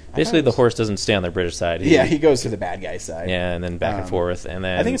Germans. Basically, the horse doesn't stay on the British side. He goes to the bad guy's side. Yeah, and then back and forth, and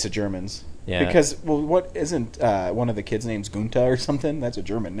then I think it's the Germans. Yeah, because what isn't one of the kids' names Gunther or something? That's a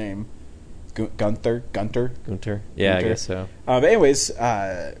German name. Gunther. Yeah, Gunther. I guess so. But anyways,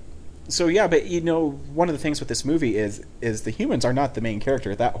 but one of the things with this movie is the humans are not the main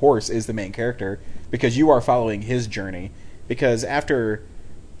character. That horse is the main character because you are following his journey. Because after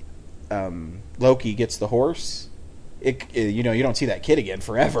Loki gets the horse, you don't see that kid again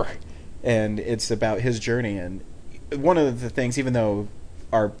forever, and it's about his journey. And one of the things, even though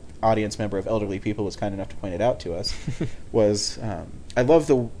our audience member of elderly people was kind enough to point it out to us, was I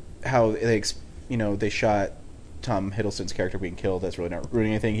love how they shot Tom Hiddleston's character being killed. That's really not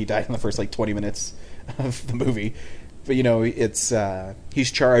ruining anything. He died in the first 20 minutes of the movie, but it's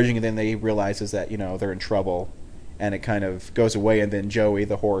he's charging, and then they realizes that they're in trouble, and it kind of goes away. And then Joey,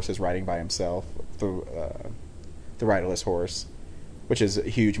 the horse, is riding by himself, the riderless horse, which is a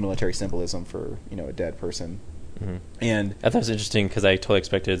huge military symbolism for a dead person. Mm-hmm. And I thought it was interesting because I totally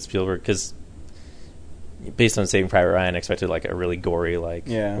expected Spielberg, because based on Saving Private Ryan, I expected a really gory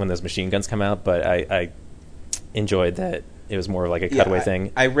when those machine guns come out, but I enjoyed that it was more like a cutaway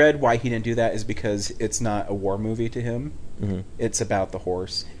thing. I read why he didn't do that is because it's not a war movie to him. Mm-hmm. It's about the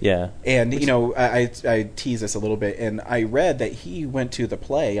horse. Yeah. And, I tease this a little bit, and I read that he went to the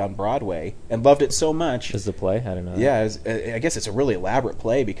play on Broadway and loved it so much. Is the play? I don't know. Yeah, I guess it's a really elaborate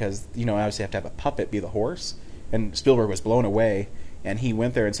play because, obviously you have to have a puppet be the horse. And Spielberg was blown away, and he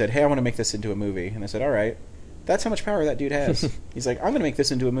went there and said, hey, I want to make this into a movie. And I said, all right. That's how much power that dude has. He's like, I'm going to make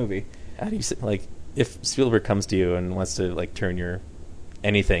this into a movie. How do you say, if Spielberg comes to you and wants to turn your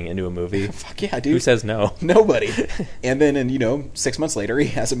anything into a movie, fuck yeah, dude. Who says no? Nobody. And then 6 months later, he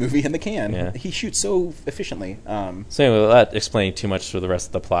has a movie in the can. Yeah. He shoots so efficiently. So anyway, without explaining too much for the rest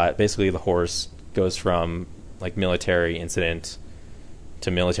of the plot, basically the horse goes from military incident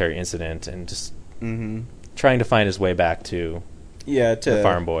to military incident, and just trying to find his way back to the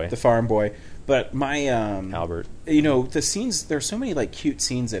farm boy. The farm boy. But my Albert. The scenes, there's so many cute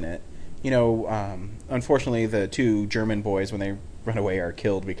scenes in it. Unfortunately, the two German boys, when they run away, are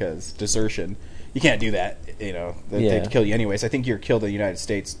killed because desertion. You can't do that. They'd kill you anyways. I think you're killed in the United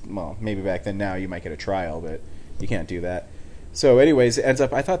States. Well, maybe back then. Now you might get a trial, but you can't do that. So, anyways, it ends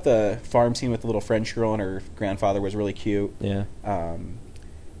up. I thought the farm scene with the little French girl and her grandfather was really cute. Yeah.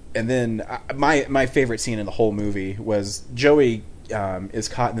 And then my favorite scene in the whole movie was Joey is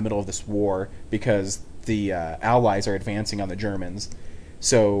caught in the middle of this war because the Allies are advancing on the Germans.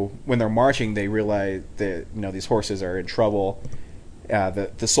 So when they're marching, they realize that these horses are in trouble.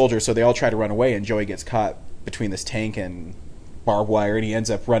 The soldiers, so they all try to run away, and Joey gets caught between this tank and barbed wire, and he ends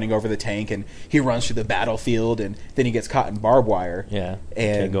up running over the tank, and he runs through the battlefield, and then he gets caught in barbed wire. Yeah,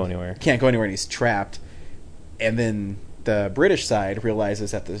 and can't go anywhere. And he's trapped. And then the British side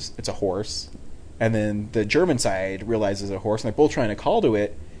realizes that it's a horse, and then the German side realizes it's a horse, and they're both trying to call to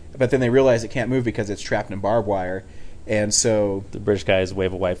it, but then they realize it can't move because it's trapped in barbed wire. And so the British guys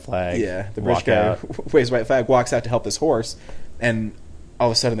wave a white flag. Yeah, the British guy waves a white flag, walks out to help this horse, and all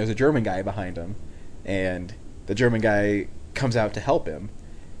of a sudden there's a German guy behind him, and the German guy comes out to help him,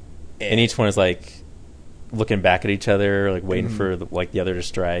 and each one is like looking back at each other, like waiting for the other to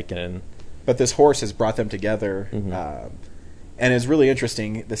strike. But this horse has brought them together, and it's really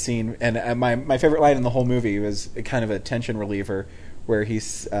interesting, the scene. And my favorite line in the whole movie was kind of a tension reliever, where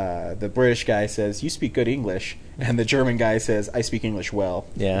he's the British guy says, "You speak good English," and the German guy says, "I speak English well."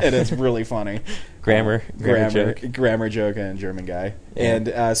 Yeah, and it's really funny. grammar joke, and German guy, yeah.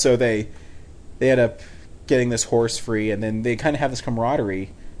 And so they end up getting this horse free, and then they kind of have this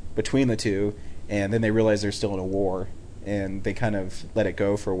camaraderie between the two, and then they realize they're still in a war, and they kind of let it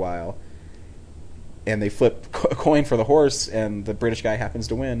go for a while, and they flip a coin for the horse, and the British guy happens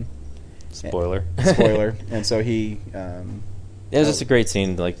to win. Spoiler. And so he. It was just a great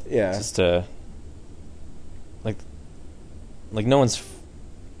scene, like just like no one's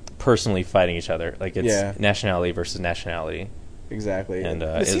personally fighting each other. Like it's nationality versus nationality. Exactly. And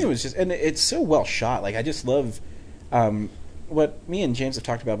the scene was just, and it's so well shot. Like I just love what me and James have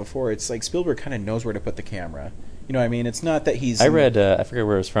talked about before. It's like Spielberg kind of knows where to put the camera. You know what I mean? It's not that he's. I read, I forget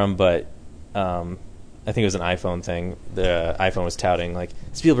where it was from, but I think it was an iPhone thing. The iPhone was touting like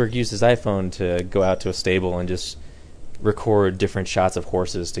Spielberg used his iPhone to go out to a stable and just record different shots of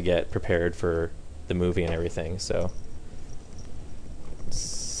horses to get prepared for the movie and everything. So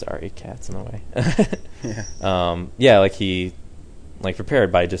sorry, cat's in the way. Like he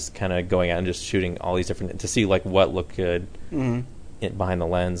prepared by just kind of going out and just shooting all these different to see like what looked good behind the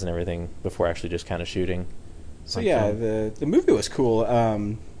lens and everything before actually just kind of shooting. So the movie was cool.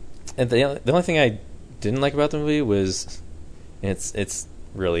 And the only thing I didn't like about the movie was it's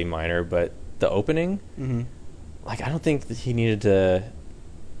really minor, but the opening. Like, I don't think that he needed to...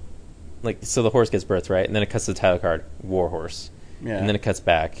 Like, so the horse gets birthed, right? And then it cuts to the title card, War Horse. Yeah. And then it cuts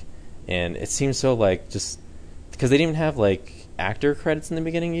back. And it seems so, like, just... Because they didn't even have, like, actor credits in the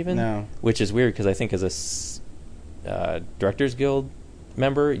beginning, even. No. Which is weird, because I think as a Directors Guild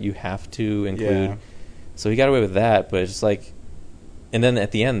member, you have to include... Yeah. So he got away with that, but it's just like... And then at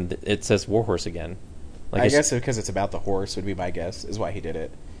the end, it says War Horse again. Like I guess because it's about the horse would be my guess, is why he did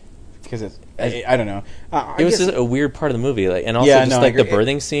it. Because it's, I don't know. It was just a weird part of the movie, like, and also the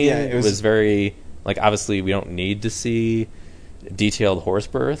birthing scene it was very like. Obviously, we don't need to see detailed horse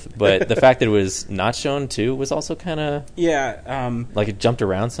birth, but the fact that it was not shown too was also kind of like it jumped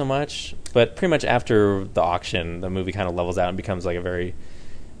around so much. But pretty much after the auction, the movie kind of levels out and becomes like a very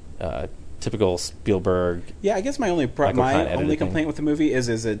typical Spielberg. Yeah, I guess my only complaint with the movie is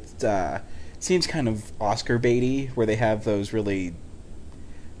it seems kind of Oscar baity, where they have those really,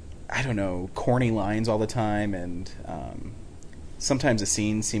 I don't know, corny lines all the time, and sometimes the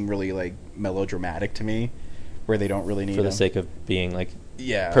scenes seem really like melodramatic to me, where they don't really need for the sake of being like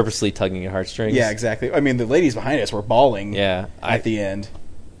purposely tugging at heartstrings. Yeah, exactly. I mean, the ladies behind us were bawling. At the end.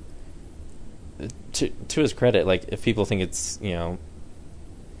 To his credit, like if people think it's I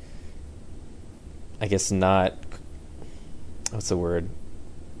guess not. What's the word?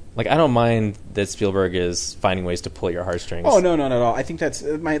 Like, I don't mind that Spielberg is finding ways to pull at your heartstrings. Oh, no, not at all. I think that's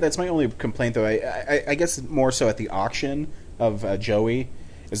my only complaint, though. I guess more so at the auction of Joey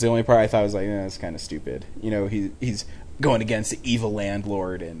is the only part I thought was like, that's kind of stupid. You know, he's going against the evil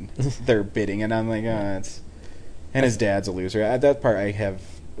landlord and they're bidding, and I'm like, it's... And his dad's a loser. At that part,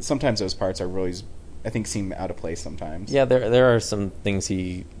 sometimes those parts are really, I think, seem out of place sometimes. Yeah, there are some things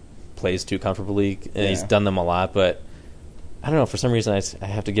he plays too comfortably, and he's done them a lot, but... I don't know. For some reason, I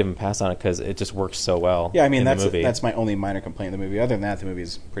have to give him a pass on it because it just works so well. Yeah, I mean movie. That's my only minor complaint in the movie. Other than that, the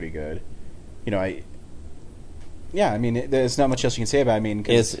movie's pretty good. You know, I mean, there's not much else you can say about it. I mean,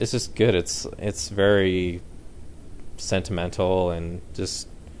 it's just good. It's very sentimental and just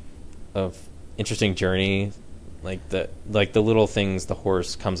of interesting journey. Like the little things the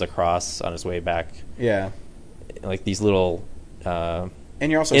horse comes across on his way back. Yeah, like these little.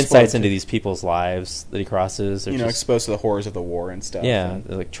 And you're also insights into these people's lives that he crosses. You know, exposed to the horrors of the war and stuff. Yeah,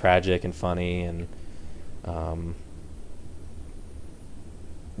 they're like tragic and funny, and and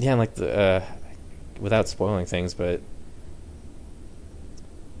like the without spoiling things, but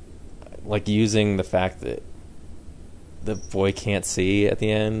like using the fact that the boy can't see at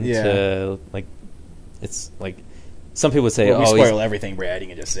the end to like, it's like. Some people would say, we spoil everything, Brad. You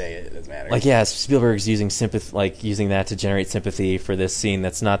can just say it. It doesn't matter. Like, yeah, Spielberg's using sympathy, like using that to generate sympathy for this scene.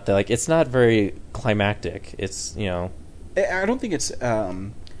 That's not it's not very climactic. It's I don't think it's.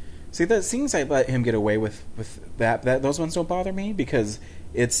 See, the scenes I let him get away with that those ones don't bother me because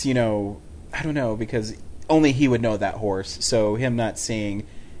it's I don't know, because only he would know that horse. So him not seeing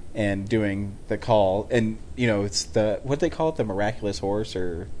and doing the call, and it's what they call it, the miraculous horse,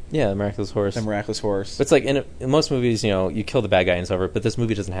 or the miraculous horse. The miraculous horse. But it's like in most movies, you kill the bad guy and it's over. But this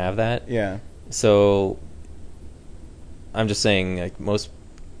movie doesn't have that. Yeah. So I'm just saying,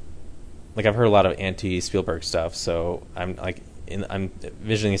 like I've heard a lot of anti-Spielberg stuff, so I'm like, I'm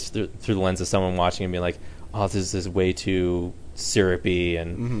visioning this through the lens of someone watching and being like, oh, this is way too syrupy,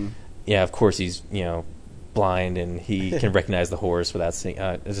 and yeah, of course he's blind and he can recognize the horse without seeing.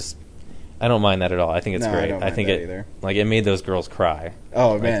 It's just, I don't mind that at all. I think it's great. I think it either. Like it made those girls cry.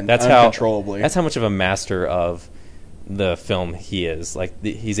 Oh man, that's uncontrollably. That's how much of a master of the film he is. Like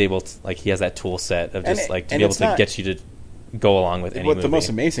he's able to, like, he has that tool set of just to be able to get you to go along with any movie. The most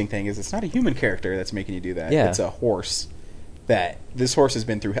amazing thing is it's not a human character that's making you do that. Yeah. It's a horse. That this horse has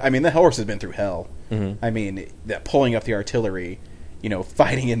been through. I mean, the horse has been through hell. I mean, that pulling up the artillery,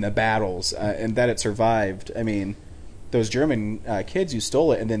 fighting in the battles, and that it survived. I mean, those German kids who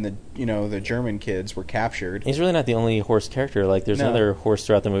stole it, and then the German kids were captured. He's really not the only horse character. Like, there's another horse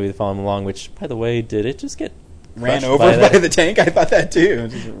throughout the movie that follow him along. Which, by the way, did it just get ran over by the tank? I thought that too.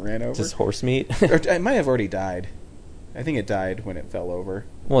 It just ran over. Just horse meat. Or it might have already died. I think it died when it fell over.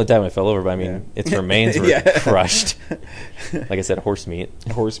 Well, it died when it fell over, but I mean, its remains were crushed. Like I said, horse meat.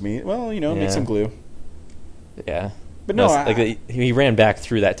 Horse meat. Well, make some glue. Yeah. But no, he ran back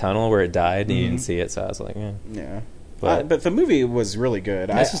through that tunnel where it died, and you didn't see it, so I was like, yeah. But the movie was really good.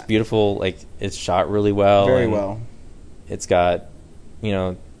 It's just beautiful. Like, it's shot really well. Very well. It's got,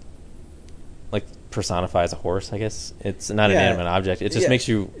 like, personifies a horse, I guess. It's not an inanimate object. It just makes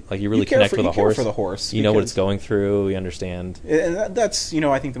you, like, you really connect with the horse. For the horse. You know what it's going through. You understand. And that's,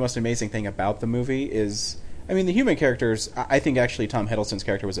 I think the most amazing thing about the movie is, I mean, the human characters, I think actually Tom Hiddleston's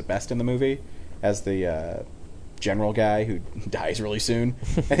character was the best in the movie as the general guy who dies really soon.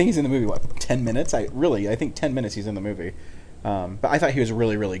 I think he's in the movie, 10 minutes? I think 10 minutes he's in the movie. But I thought he was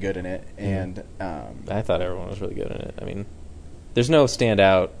really, really good in it. And I thought everyone was really good in it. I mean, there's no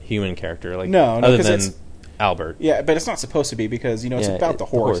standout human character other than Albert. Yeah, but it's not supposed to be because it's about the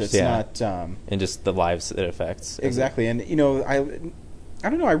horse. It's not and just the lives it affects. Exactly, and I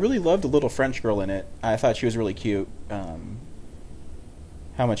don't know. I really loved the little French girl in it. I thought she was really cute.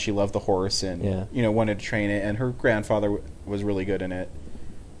 How much she loved the horse and wanted to train it, and her grandfather was really good in it.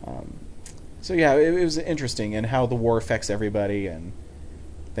 So yeah, it was interesting, and how the war affects everybody and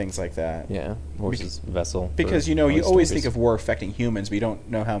things like that. Yeah, horse's vessel. Because you always think of war affecting humans, but you don't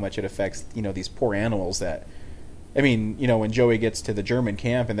know how much it affects these poor animals. That, I mean, when Joey gets to the German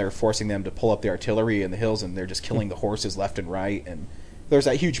camp and they're forcing them to pull up the artillery in the hills, and they're just killing the horses left and right, and there's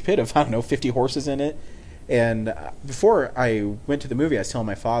that huge pit of 50 horses in it. And before I went to the movie, I was telling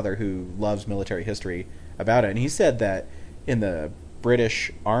my father, who loves military history, about it, and he said that in the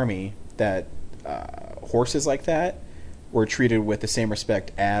British Army that horses like that were treated with the same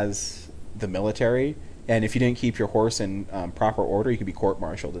respect as the military, and if you didn't keep your horse in proper order, you could be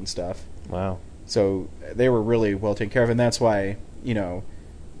court-martialed and stuff. Wow. So they were really well taken care of, and that's why,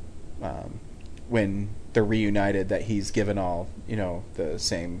 when they're reunited, that he's given all, the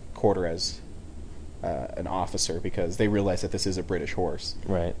same quarter as an officer, because they realize that this is a British horse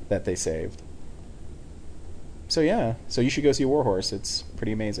that they saved. So yeah, so you should go see War Horse. It's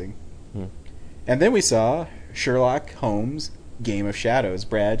pretty amazing. And then we saw Sherlock Holmes, Game of Shadows.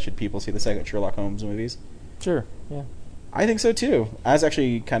 Brad, should people see the second Sherlock Holmes movies? Sure, yeah. I think so too. I was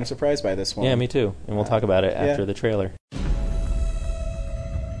actually kind of surprised by this one. Yeah, me too. And we'll talk about it after the trailer.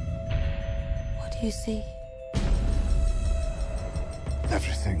 What do you see?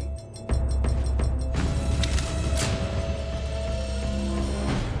 Everything.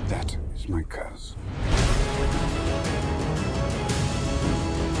 That is my curse.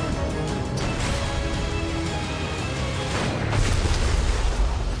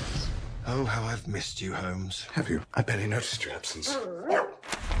 Oh, how I've missed you, Holmes. Have you? I barely noticed your absence.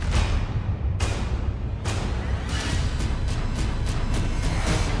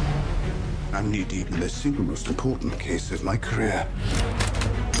 I'm knee-deep in the single most important case of my career.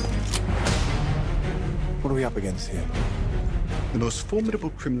 What are we up against here? The most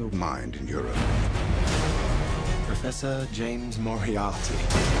formidable criminal mind in Europe. Professor James Moriarty.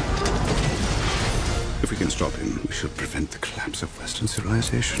 If we can stop him, we should prevent the collapse of Western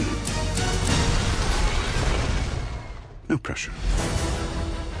civilization. No pressure.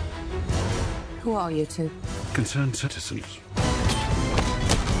 Who are you two? Concerned citizens.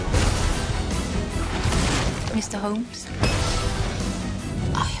 Mr. Holmes?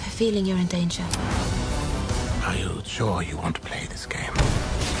 I have a feeling you're in danger. Are you sure you want to play this game?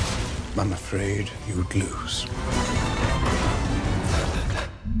 I'm afraid you'd lose.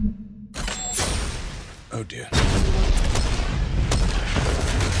 Oh dear.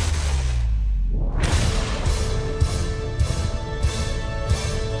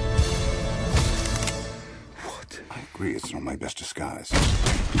 What? I agree, it's not my best disguise.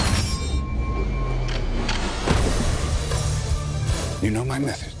 You know my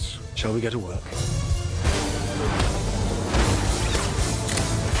methods. Shall we get to work?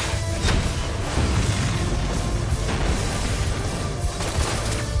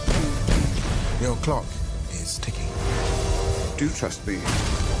 Your clock is ticking. Do you trust me?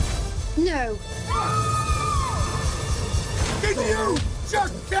 No. Did you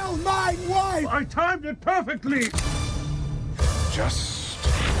just kill my wife? I timed it perfectly. Just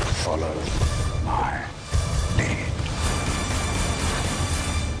follow my lead.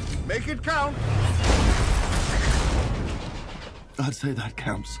 Make it count. I'd say that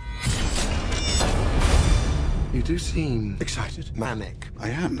counts. You do seem excited, manic.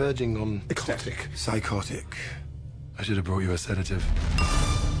 I am. Verging on ecstatic, psychotic. I should have brought you a sedative.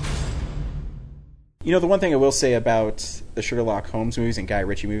 You know, the one thing I will say about the Sherlock Holmes movies and Guy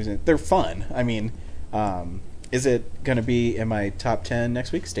Ritchie movies, they're fun. I mean, is it going to be in my top 10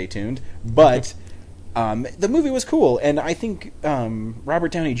 next week? Stay tuned. But the movie was cool, and I think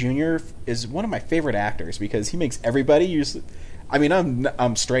Robert Downey Jr. is one of my favorite actors because he makes everybody use. I mean,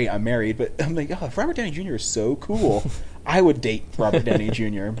 I'm straight, I'm married, but I'm like, oh, if Robert Downey Jr. is so cool, I would date Robert Downey Jr.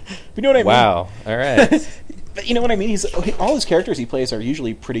 You know what I mean? Wow. All right. But you know what I mean? All his characters he plays are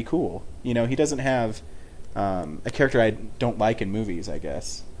usually pretty cool. You know, he doesn't have a character I don't like in movies, I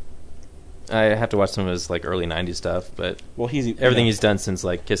guess. I have to watch some of his like early '90s stuff, but everything he's done since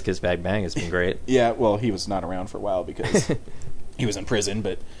like Kiss Kiss Bang Bang has been great. Yeah, well, he was not around for a while because he was in prison,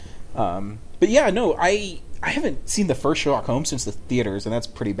 but yeah, no, I haven't seen the first Sherlock Holmes since the theaters, and that's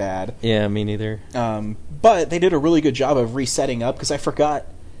pretty bad. Yeah, me neither. But they did a really good job of resetting up because I forgot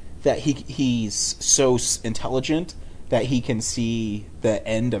that he's so intelligent that he can see the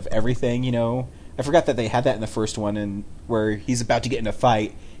end of everything. You know, I forgot that they had that in the first one, and where he's about to get in a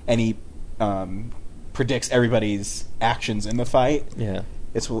fight and he predicts everybody's actions in the fight. Yeah,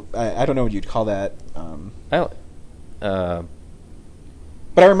 it's I don't know what you'd call that.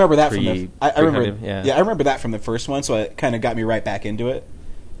 But I remember that from the. I remember, yeah, I remember that from the first one, so it kind of got me right back into it.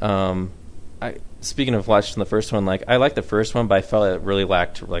 Speaking of watching the first one, like I liked the first one, but I felt it really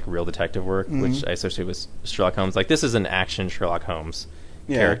lacked like real detective work, which I associate with Sherlock Holmes. Like this is an action Sherlock Holmes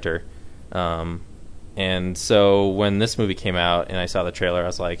character, and so when this movie came out and I saw the trailer, I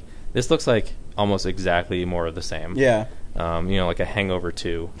was like, this looks like almost exactly more of the same. Yeah, you know, like a Hangover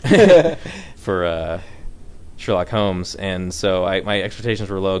 2 for Sherlock Holmes, and so my expectations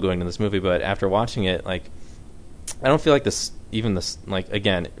were low going into this movie, but after watching it, like I don't feel like this like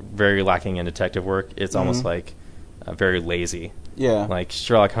again very lacking in detective work. It's almost like very lazy. Yeah, like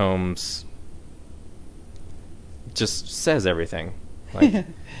Sherlock Holmes just says everything. Like you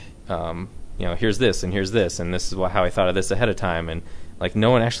know, here's this and here's this and this is how I thought of this ahead of time, and like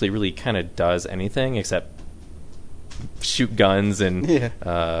no one actually really kind of does anything except shoot guns and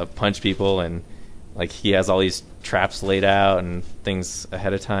punch people, and like he has all these traps laid out and things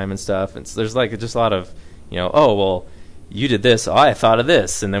ahead of time and stuff, and so there's like just a lot of, you know, oh well you did this, oh I thought of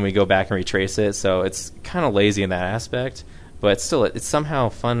this, and then we go back and retrace it, so it's kind of lazy in that aspect, but still it's somehow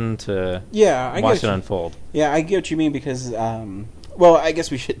fun to watch it unfold. Yeah, I get what you mean because well, I guess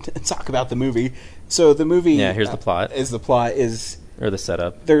we should talk about the movie. So the movie here's the plot. Or the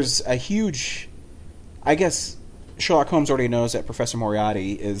setup. There's a huge, I guess Sherlock Holmes already knows that Professor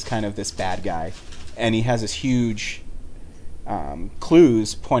Moriarty is kind of this bad guy, and he has this huge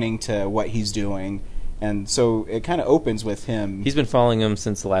clues pointing to what he's doing, and so it kind of opens with him. He's been following him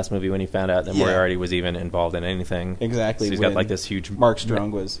since the last movie when he found out that Moriarty was even involved in anything. Exactly. So he's got like this huge. Mark Strong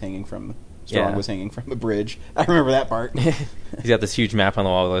was hanging from a bridge. I remember that part. He's got this huge map on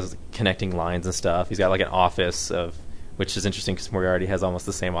the wall with connecting lines and stuff. He's got like an office which is interesting because Moriarty has almost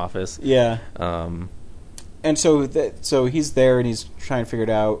the same office. Yeah. And so he's there and he's trying to figure it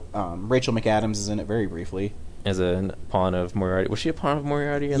out. Rachel McAdams is in it very briefly. As a pawn of Moriarty. Was she a pawn of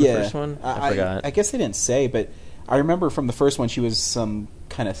Moriarty in the first one? I forgot. I guess they didn't say, but I remember from the first one she was some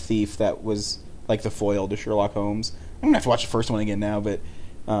kind of thief that was like the foil to Sherlock Holmes. I'm going to have to watch the first one again now, but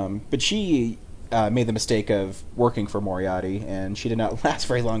she made the mistake of working for Moriarty, and she did not last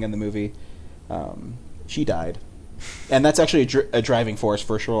very long in the movie. She died. And that's actually a driving force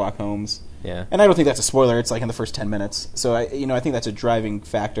for Sherlock Holmes. Yeah. And I don't think that's a spoiler. It's like in the first 10 minutes. So I think that's a driving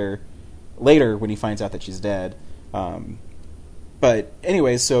factor later when he finds out that she's dead. But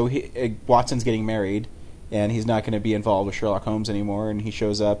anyways, so Watson's getting married, and he's not going to be involved with Sherlock Holmes anymore. And he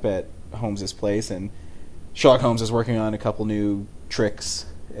shows up at Holmes's place, and Sherlock Holmes is working on a couple new tricks,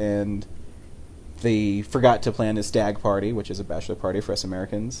 and they forgot to plan his stag party, which is a bachelor party for us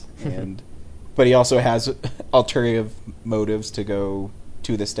Americans, but he also has ulterior motives to go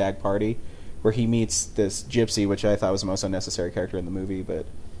to the stag party, where he meets this gypsy, which I thought was the most unnecessary character in the movie, but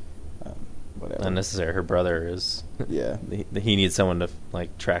whatever. unnecessary. Her brother is. Yeah. He needs someone to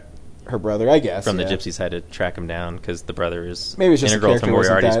like track. Her brother, I guess, from the gypsy side to track him down because the brother is maybe it's just integral to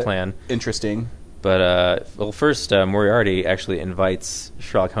Moriarty's plan. Interesting. But first Moriarty actually invites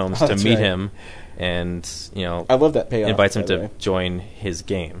Sherlock Holmes to meet him, and I love that payoff. Invites him to join his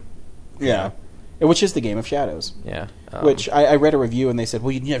game. Yeah, which is the Game of Shadows. Yeah, which I read a review and they said,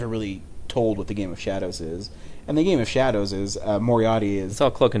 well, you never really told what the Game of Shadows is. And the Game of Shadows is Moriarty is. It's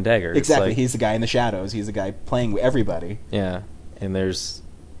all cloak and dagger. Exactly, he's the guy in the shadows. He's the guy playing with everybody. Yeah, and there's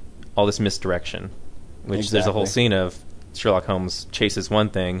all this misdirection, which there's a whole scene of Sherlock Holmes chases one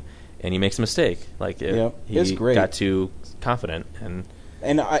thing and he makes a mistake. Like he great. Got too confident, and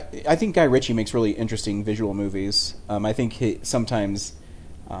I think Guy Ritchie makes really interesting visual movies. I think sometimes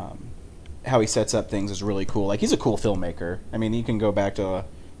how he sets up things is really cool. Like he's a cool filmmaker. I mean, you can go back to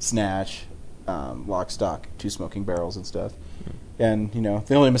Snatch, Lock, Stock, Two Smoking Barrels, and stuff. And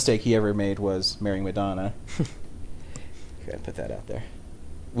the only mistake he ever made was marrying Madonna. Gotta put that out there.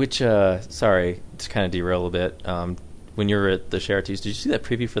 Which, sorry, to kind of derail a bit. When you were at the Sheraton's, did you see that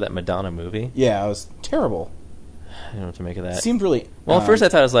preview for that Madonna movie? Yeah, it was terrible. I don't know what to make of that. It seemed really... Well, at first I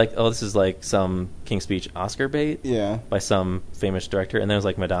thought it was like, oh, this is like some King's Speech Oscar bait. Yeah. By some famous director. And then it was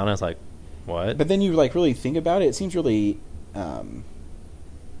like Madonna. I was like, what? But then you really think about it. It seems really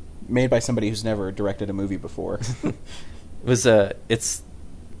made by somebody who's never directed a movie before. It's...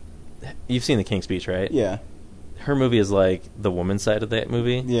 You've seen the King's Speech, right? Yeah. Her movie is like the woman's side of that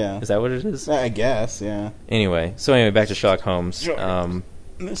movie. Yeah. Is that what it is? I guess, yeah. Anyway, back to Sherlock Holmes. So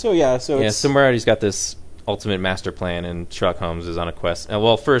Moriarty's got this ultimate master plan, and Sherlock Holmes is on a quest.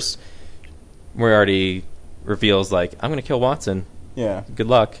 First, Moriarty reveals, like, I'm going to kill Watson. Yeah. Good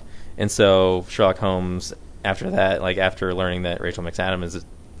luck. And so Sherlock Holmes, after that, like, after learning that Rachel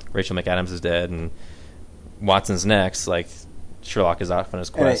McAdams is dead and Watson's next, like... Sherlock is off on his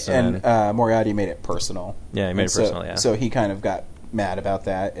quest. And Moriarty made it personal. Yeah, he made it personal, yeah. So he kind of got mad about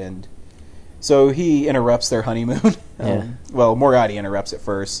that, and so he interrupts their honeymoon. Moriarty interrupts it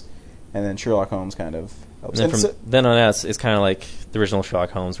first, and then Sherlock Holmes kind of helps. And then on that, it's kind of like the original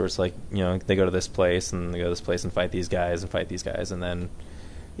Sherlock Holmes, where it's like, they go to this place, and they go to this place and fight these guys, and then...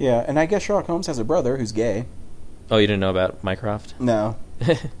 Yeah, and I guess Sherlock Holmes has a brother who's gay. Oh, you didn't know about Mycroft? No.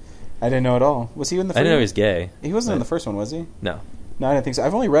 I didn't know at all. Was he in the first one? I didn't know he was gay. He wasn't in the first one, was he? No. No, I didn't think so.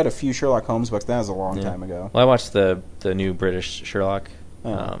 I've only read a few Sherlock Holmes books. That was a long time ago. Well, I watched the new British Sherlock.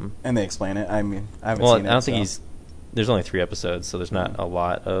 And they explain it. I mean, I haven't seen it. I don't think there's only 3 episodes, so there's not a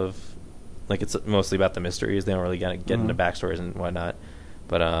lot of... Like, it's mostly about the mysteries. They don't really get into backstories and whatnot.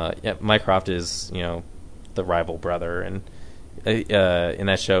 But, Mycroft is, the rival brother. And in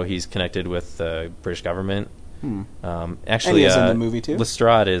that show, he's connected with the British government. Actually, and he's in the movie too.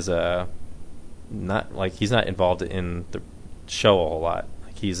 Lestrade is he's not involved in the show a whole lot.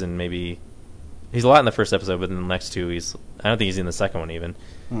 Like he's a lot in the first episode, but in the next 2, I don't think he's in the second one even,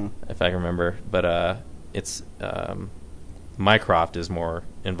 if I can remember. But it's Mycroft is more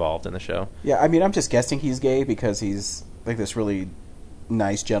involved in the show. Yeah, I mean, I'm just guessing he's gay because he's like this really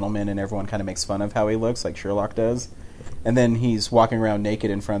nice gentleman, and everyone kind of makes fun of how he looks, like Sherlock does. And then he's walking around naked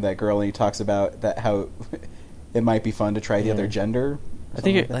in front of that girl, and he talks about how it might be fun to try the other gender. I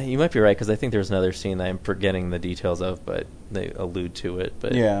think you might be right, because I think there's another scene that I'm forgetting the details of, but they allude to it.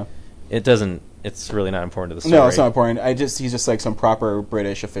 But it doesn't. It's really not important to the story. No, it's not important. He's just like some proper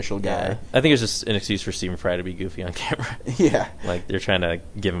British official guy. Yeah. I think it's just an excuse for Stephen Fry to be goofy on camera. Yeah, like they're trying to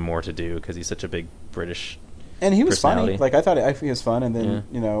give him more to do because he's such a big British. And he was funny. Like I thought he was fun, and then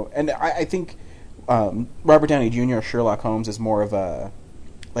and I think Robert Downey Jr. Sherlock Holmes is more of a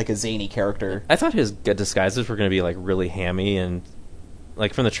zany character. I thought his disguises were going to be like really hammy, and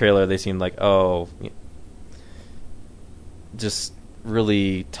like from the trailer they seemed like just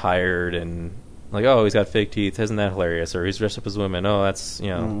really tired and like, oh, he's got fake teeth, isn't that hilarious? Or he's dressed up as women. Oh, that's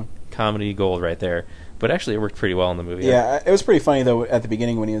comedy gold right there. But actually, it worked pretty well in the movie. Yeah, it was pretty funny though at the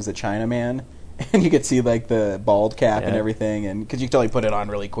beginning when he was the Chinaman, and you could see like the bald cap and everything, and because you could totally put it on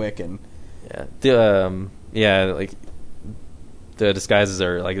really quick and like the disguises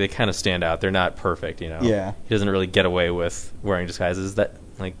are like they kind of stand out. They're not perfect, Yeah, he doesn't really get away with wearing disguises that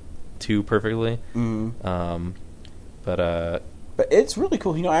like too perfectly. But it's really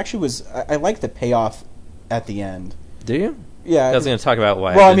cool. I like the payoff at the end. Do you? Yeah. I was going to talk about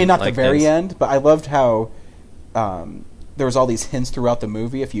why. Well, I mean, not the very end, but I loved how there was all these hints throughout the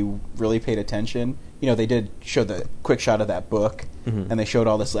movie if you really paid attention. They did show the quick shot of that book, and they showed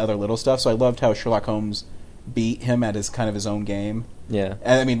all this other little stuff. So I loved how Sherlock Holmes beat him at his own game. Yeah.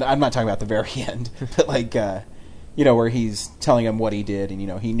 And I mean, I'm not talking about the very end, but like, where he's telling him what he did,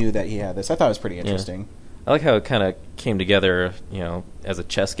 and he knew that he had this. I thought it was pretty interesting. I like how it kind of came together, as a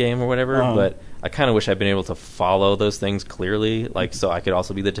chess game or whatever. But I kind of wish I'd been able to follow those things clearly, so I could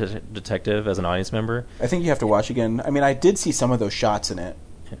also be the detective as an audience member. I think you have to watch again. I mean, I did see some of those shots in it.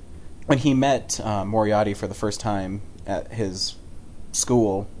 When he met Moriarty for the first time at his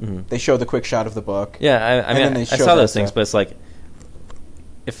school, they showed the quick shot of the book. Yeah, I mean, I saw those things, but it's like,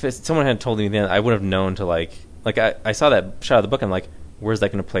 if someone had told me then, I would have known to I saw that shot of the book, and I'm like, where's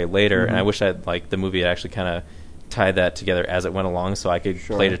that going to play later? And I wish the movie had actually kind of tied that together as it went along, so I could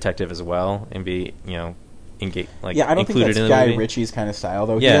play detective as well and be, engaged, I don't think that's in the Guy movie. Ritchie's kind of style,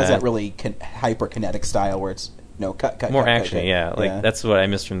 though. He has that really hyper-kinetic style where it's, cut, more action, that's what I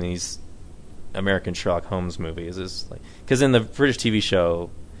miss from these American Sherlock Holmes movies, is because in the British TV show,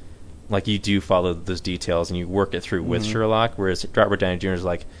 you do follow those details and you work it through with Sherlock, whereas Robert Downey Jr. is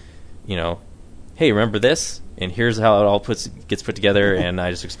hey, remember this? And here's how it all gets put together, and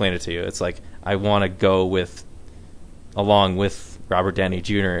I just explained it to you. It's like, I want to go along with Robert Downey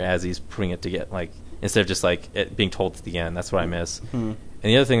Jr. as he's putting it together, instead of just it being told at the end. That's what I miss. And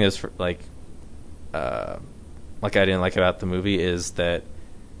the other thing is, I didn't like about the movie is that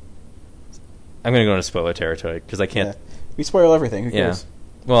I'm going to go into spoiler territory because I can't. Yeah. We spoil everything. Who cares?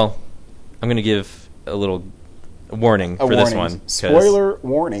 Well, I'm going to give a little warning for this one. Spoiler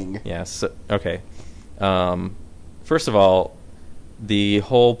warning. Yeah. So, okay. First of all, the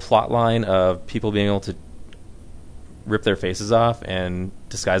whole plot line of people being able to rip their faces off and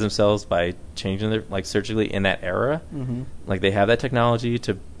disguise themselves by changing their surgically in that era, they have that technology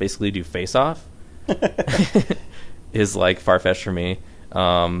to basically do face off, is far-fetched for me.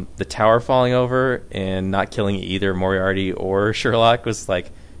 The tower falling over and not killing either Moriarty or Sherlock was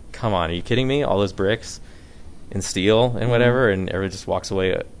come on, are you kidding me? All those bricks and steel and whatever, and everyone just walks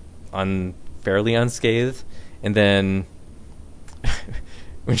away fairly unscathed. And then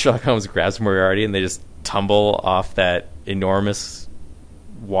when Sherlock Holmes grabs Moriarty and they just tumble off that enormous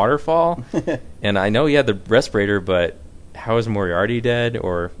waterfall, and I know he had the respirator, but how is Moriarty dead?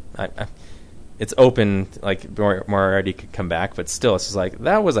 Or it's open, Moriarty could come back, but still, it's just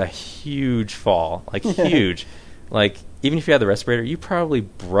that was a huge fall, huge. Even if you had the respirator, you probably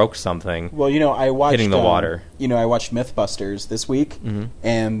broke something. Well, I watched hitting the water. I watched MythBusters this week,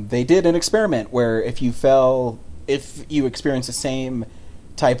 and they did an experiment where if you experienced the same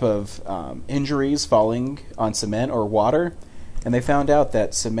type of injuries falling on cement or water, and they found out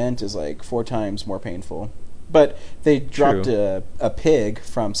that cement is 4 times more painful. But they dropped a pig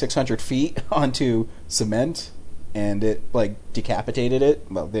from 600 feet onto cement, and it decapitated it.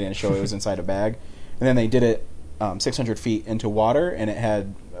 Well, they didn't show it was inside a bag. And then they did it 600 feet into water, and it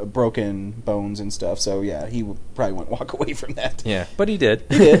had broken bones and stuff. So yeah, he probably wouldn't walk away from that. Yeah, but he did.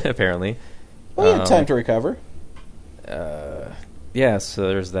 He did. Apparently. Well, he had time to recover. Yeah, so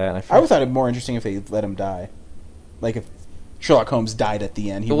there's that. I would thought it more interesting if they let him die. If Sherlock Holmes died at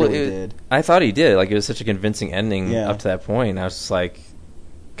the end. He really did. I thought he did. It was such a convincing ending up to that point. I was just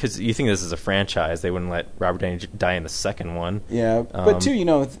because you think this is a franchise, they wouldn't let Robert Downey die in the second one. Yeah, but too,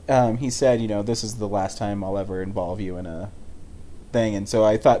 he said, this is the last time I'll ever involve you in a thing, and so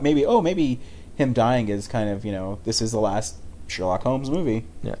I thought maybe him dying is kind of, this is the last Sherlock Holmes movie.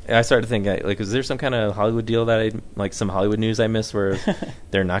 Yeah, I started to think, is there some kind of Hollywood deal that some Hollywood news I missed where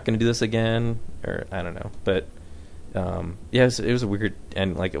they're not going to do this again, or I don't know, but. It was a weird,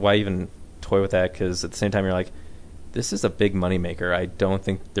 and why even toy with that? Because at the same time you're this is a big money maker. I don't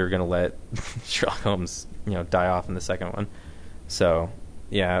think they're gonna let Sherlock Holmes die off in the second one. So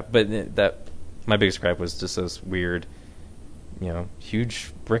yeah, but that my biggest gripe was just those weird,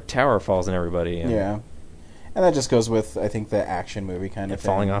 huge brick tower falls on everybody. And yeah, and that just goes with I think the action movie kind of thing.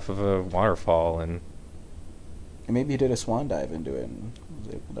 Falling off of a waterfall and maybe he did a swan dive into it and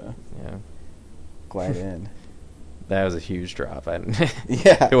was able to glide in. That was a huge drop.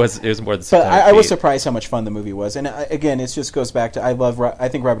 Yeah, it was more than. But I was surprised how much fun the movie was, and again, it just goes back to I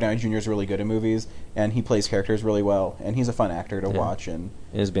think Robert Downey Jr. is really good at movies, and he plays characters really well, and he's a fun actor to watch. And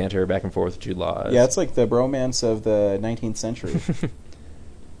his banter back and forth with Jude Law. Yeah, it's like the bromance of the 19th century.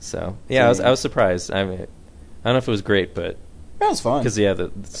 So yeah, I was surprised. I mean, I don't know if it was great, but it was fun because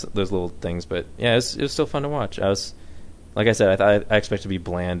those little things. But yeah, it was still fun to watch. I was, like I said, I expected to be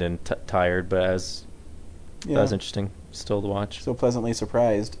bland and tired, but I was. Yeah. That was interesting still to watch. So pleasantly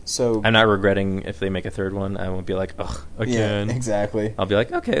surprised. So I'm not regretting if they make a third one. I won't be ugh, again. Yeah, exactly. I'll be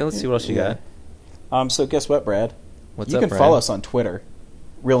okay, let's see what else you got. So guess what, Brad? What's up, Brad? You can follow us on Twitter.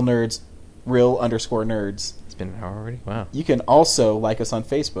 real_nerds. It's been an hour already? Wow. You can also like us on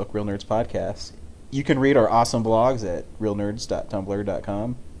Facebook, Real Nerds Podcast. You can read our awesome blogs at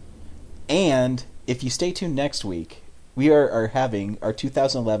realnerds.tumblr.com. And if you stay tuned next week, we are having our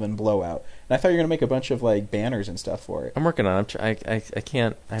 2011 blowout, and I thought you were going to make a bunch of like banners and stuff for it. I'm working on it. I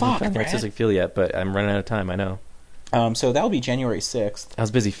can't. I haven't found the artistic feel yet, but I'm running out of time. I know. So that'll be January 6th. I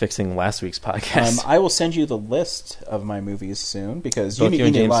was busy fixing last week's podcast. I will send you the list of my movies soon because Both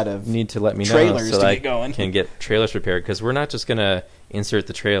you need a lot of need to let me know trailers so to I get going. can get trailers prepared, because we're not just going to insert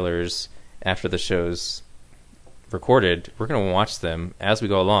the trailers after the show's recorded. We're going to watch them as we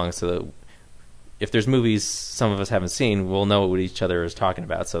go along, so that if there's movies some of us haven't seen, we'll know what each other is talking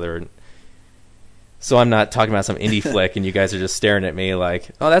about. So I'm not talking about some indie flick, and you guys are just staring at me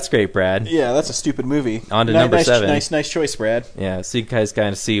like, "Oh, that's great, Brad." Yeah, that's a stupid movie. On to number 7. Nice choice, Brad. Yeah, so you guys kind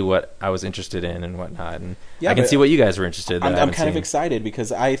of see what I was interested in and whatnot, and yeah, I can see what you guys were interested in. I'm kind of excited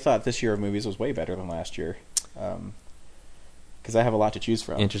because I thought this year of movies was way better than last year. Because I have a lot to choose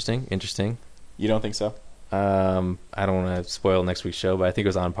from. Interesting. You don't think so? I don't want to spoil next week's show, but I think it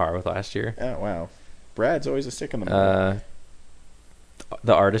was on par with last year. Oh, wow. Brad's always a stick in the mud.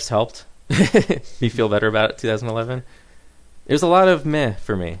 The artist helped me feel better about it, 2011. It was a lot of meh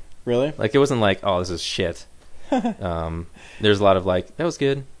for me. Really? Like, it wasn't like, oh, this is shit. There's a lot of like, that was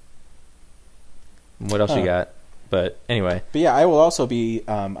good. What else you got? But anyway. But yeah, I will also be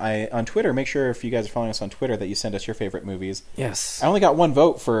on Twitter. Make sure if you guys are following us on Twitter that you send us your favorite movies. Yes. I only got one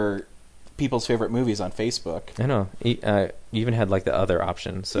vote for people's favorite movies on Facebook. I know. You even had like the other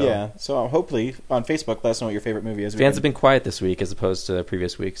option. So yeah. So hopefully on Facebook, let us know what your favorite movie is. Fans have been quiet this week as opposed to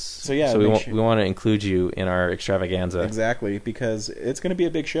previous weeks. So yeah. So we want to include you in our extravaganza. Exactly, because it's going to be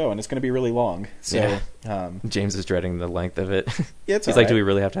a big show and it's going to be really long. So yeah. James is dreading the length of it. It's He's like, do we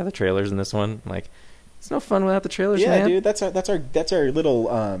really have to have the trailers in this one? I'm like, it's no fun without the trailers, man. Yeah, dude. That's our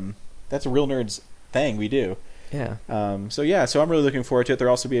little that's a Real Nerds thing we do. Yeah. So I'm really looking forward to it.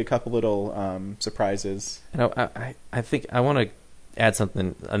 There'll also be a couple little surprises. I think I want to add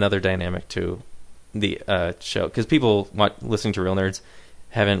another dynamic to the show, because people listening to Real Nerds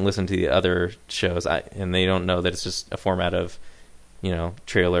haven't listened to the other shows, and they don't know that it's just a format of,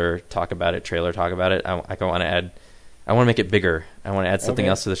 trailer talk about it. I want to add. I want to make it bigger. I want to add something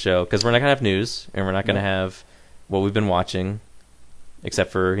else to the show, because we're not going to have news, and we're not going to have what we've been watching.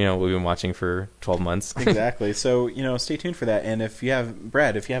 Except for, what we've been watching for 12 months. Exactly. So, stay tuned for that. And if you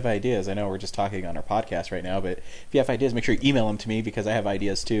have ideas, I know we're just talking on our podcast right now, but if you have ideas, make sure you email them to me, because I have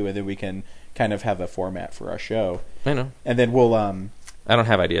ideas too, and then we can kind of have a format for our show. I know. And then we'll... I don't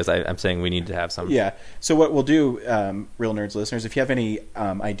have ideas. I'm saying we need to have some. Yeah. So what we'll do, Real Nerds listeners, if you have any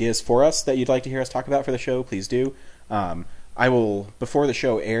ideas for us that you'd like to hear us talk about for the show, please do. I will, before the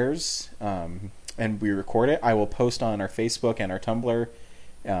show airs... and we record it, I will post on our Facebook and our Tumblr.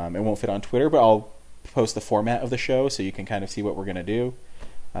 It won't fit on Twitter, but I'll post the format of the show so you can kind of see what we're going to do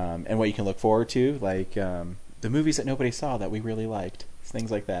and what you can look forward to, like the movies that nobody saw that we really liked, things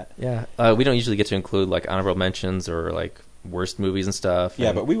like that. Yeah, we don't usually get to include like honorable mentions or like worst movies and stuff.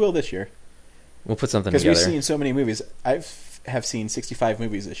 Yeah, but we will this year. We'll put something together. Because we've seen so many movies. I have seen 65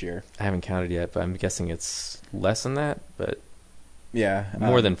 movies this year. I haven't counted yet, but I'm guessing it's less than that, but... Yeah.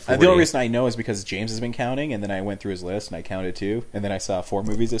 More than 40. The only reason I know is because James has been counting, and then I went through his list, and I counted too. And then I saw 4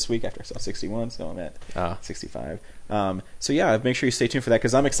 movies this week after I saw 61, so I'm at 65. So yeah, make sure you stay tuned for that,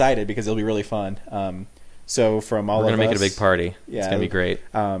 because I'm excited, because it'll be really fun. So from all of us... We're going to make it a big party. Yeah, it's going to be great.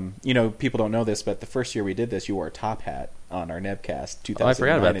 People don't know this, but the first year we did this, you wore a top hat on our Nebcast 2009 I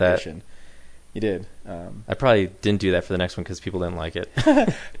forgot about edition. That. You did. I probably didn't do that for the next one because people didn't like it.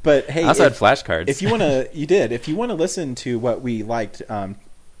 But hey, I also had flashcards. If you want to, you did. If you want to listen to what we liked 2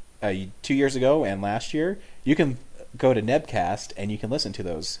 years ago and last year, you can go to Nebcast and you can listen to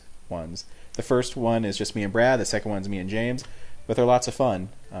those ones. The first one is just me and Brad. The second one's me and James. But they're lots of fun.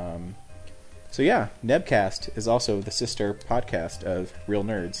 So yeah, Nebcast is also the sister podcast of Real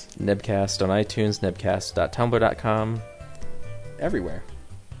Nerds. Nebcast on iTunes, nebcast.tumblr.com. Everywhere.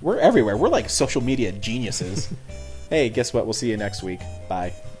 We're everywhere. We're like social media geniuses. Hey, guess what? We'll see you next week.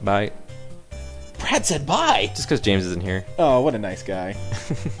 Bye. Bye. Brad said bye! Just because James isn't here. Oh, what a nice guy.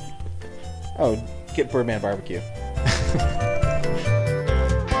 Oh, get Birdman Barbecue.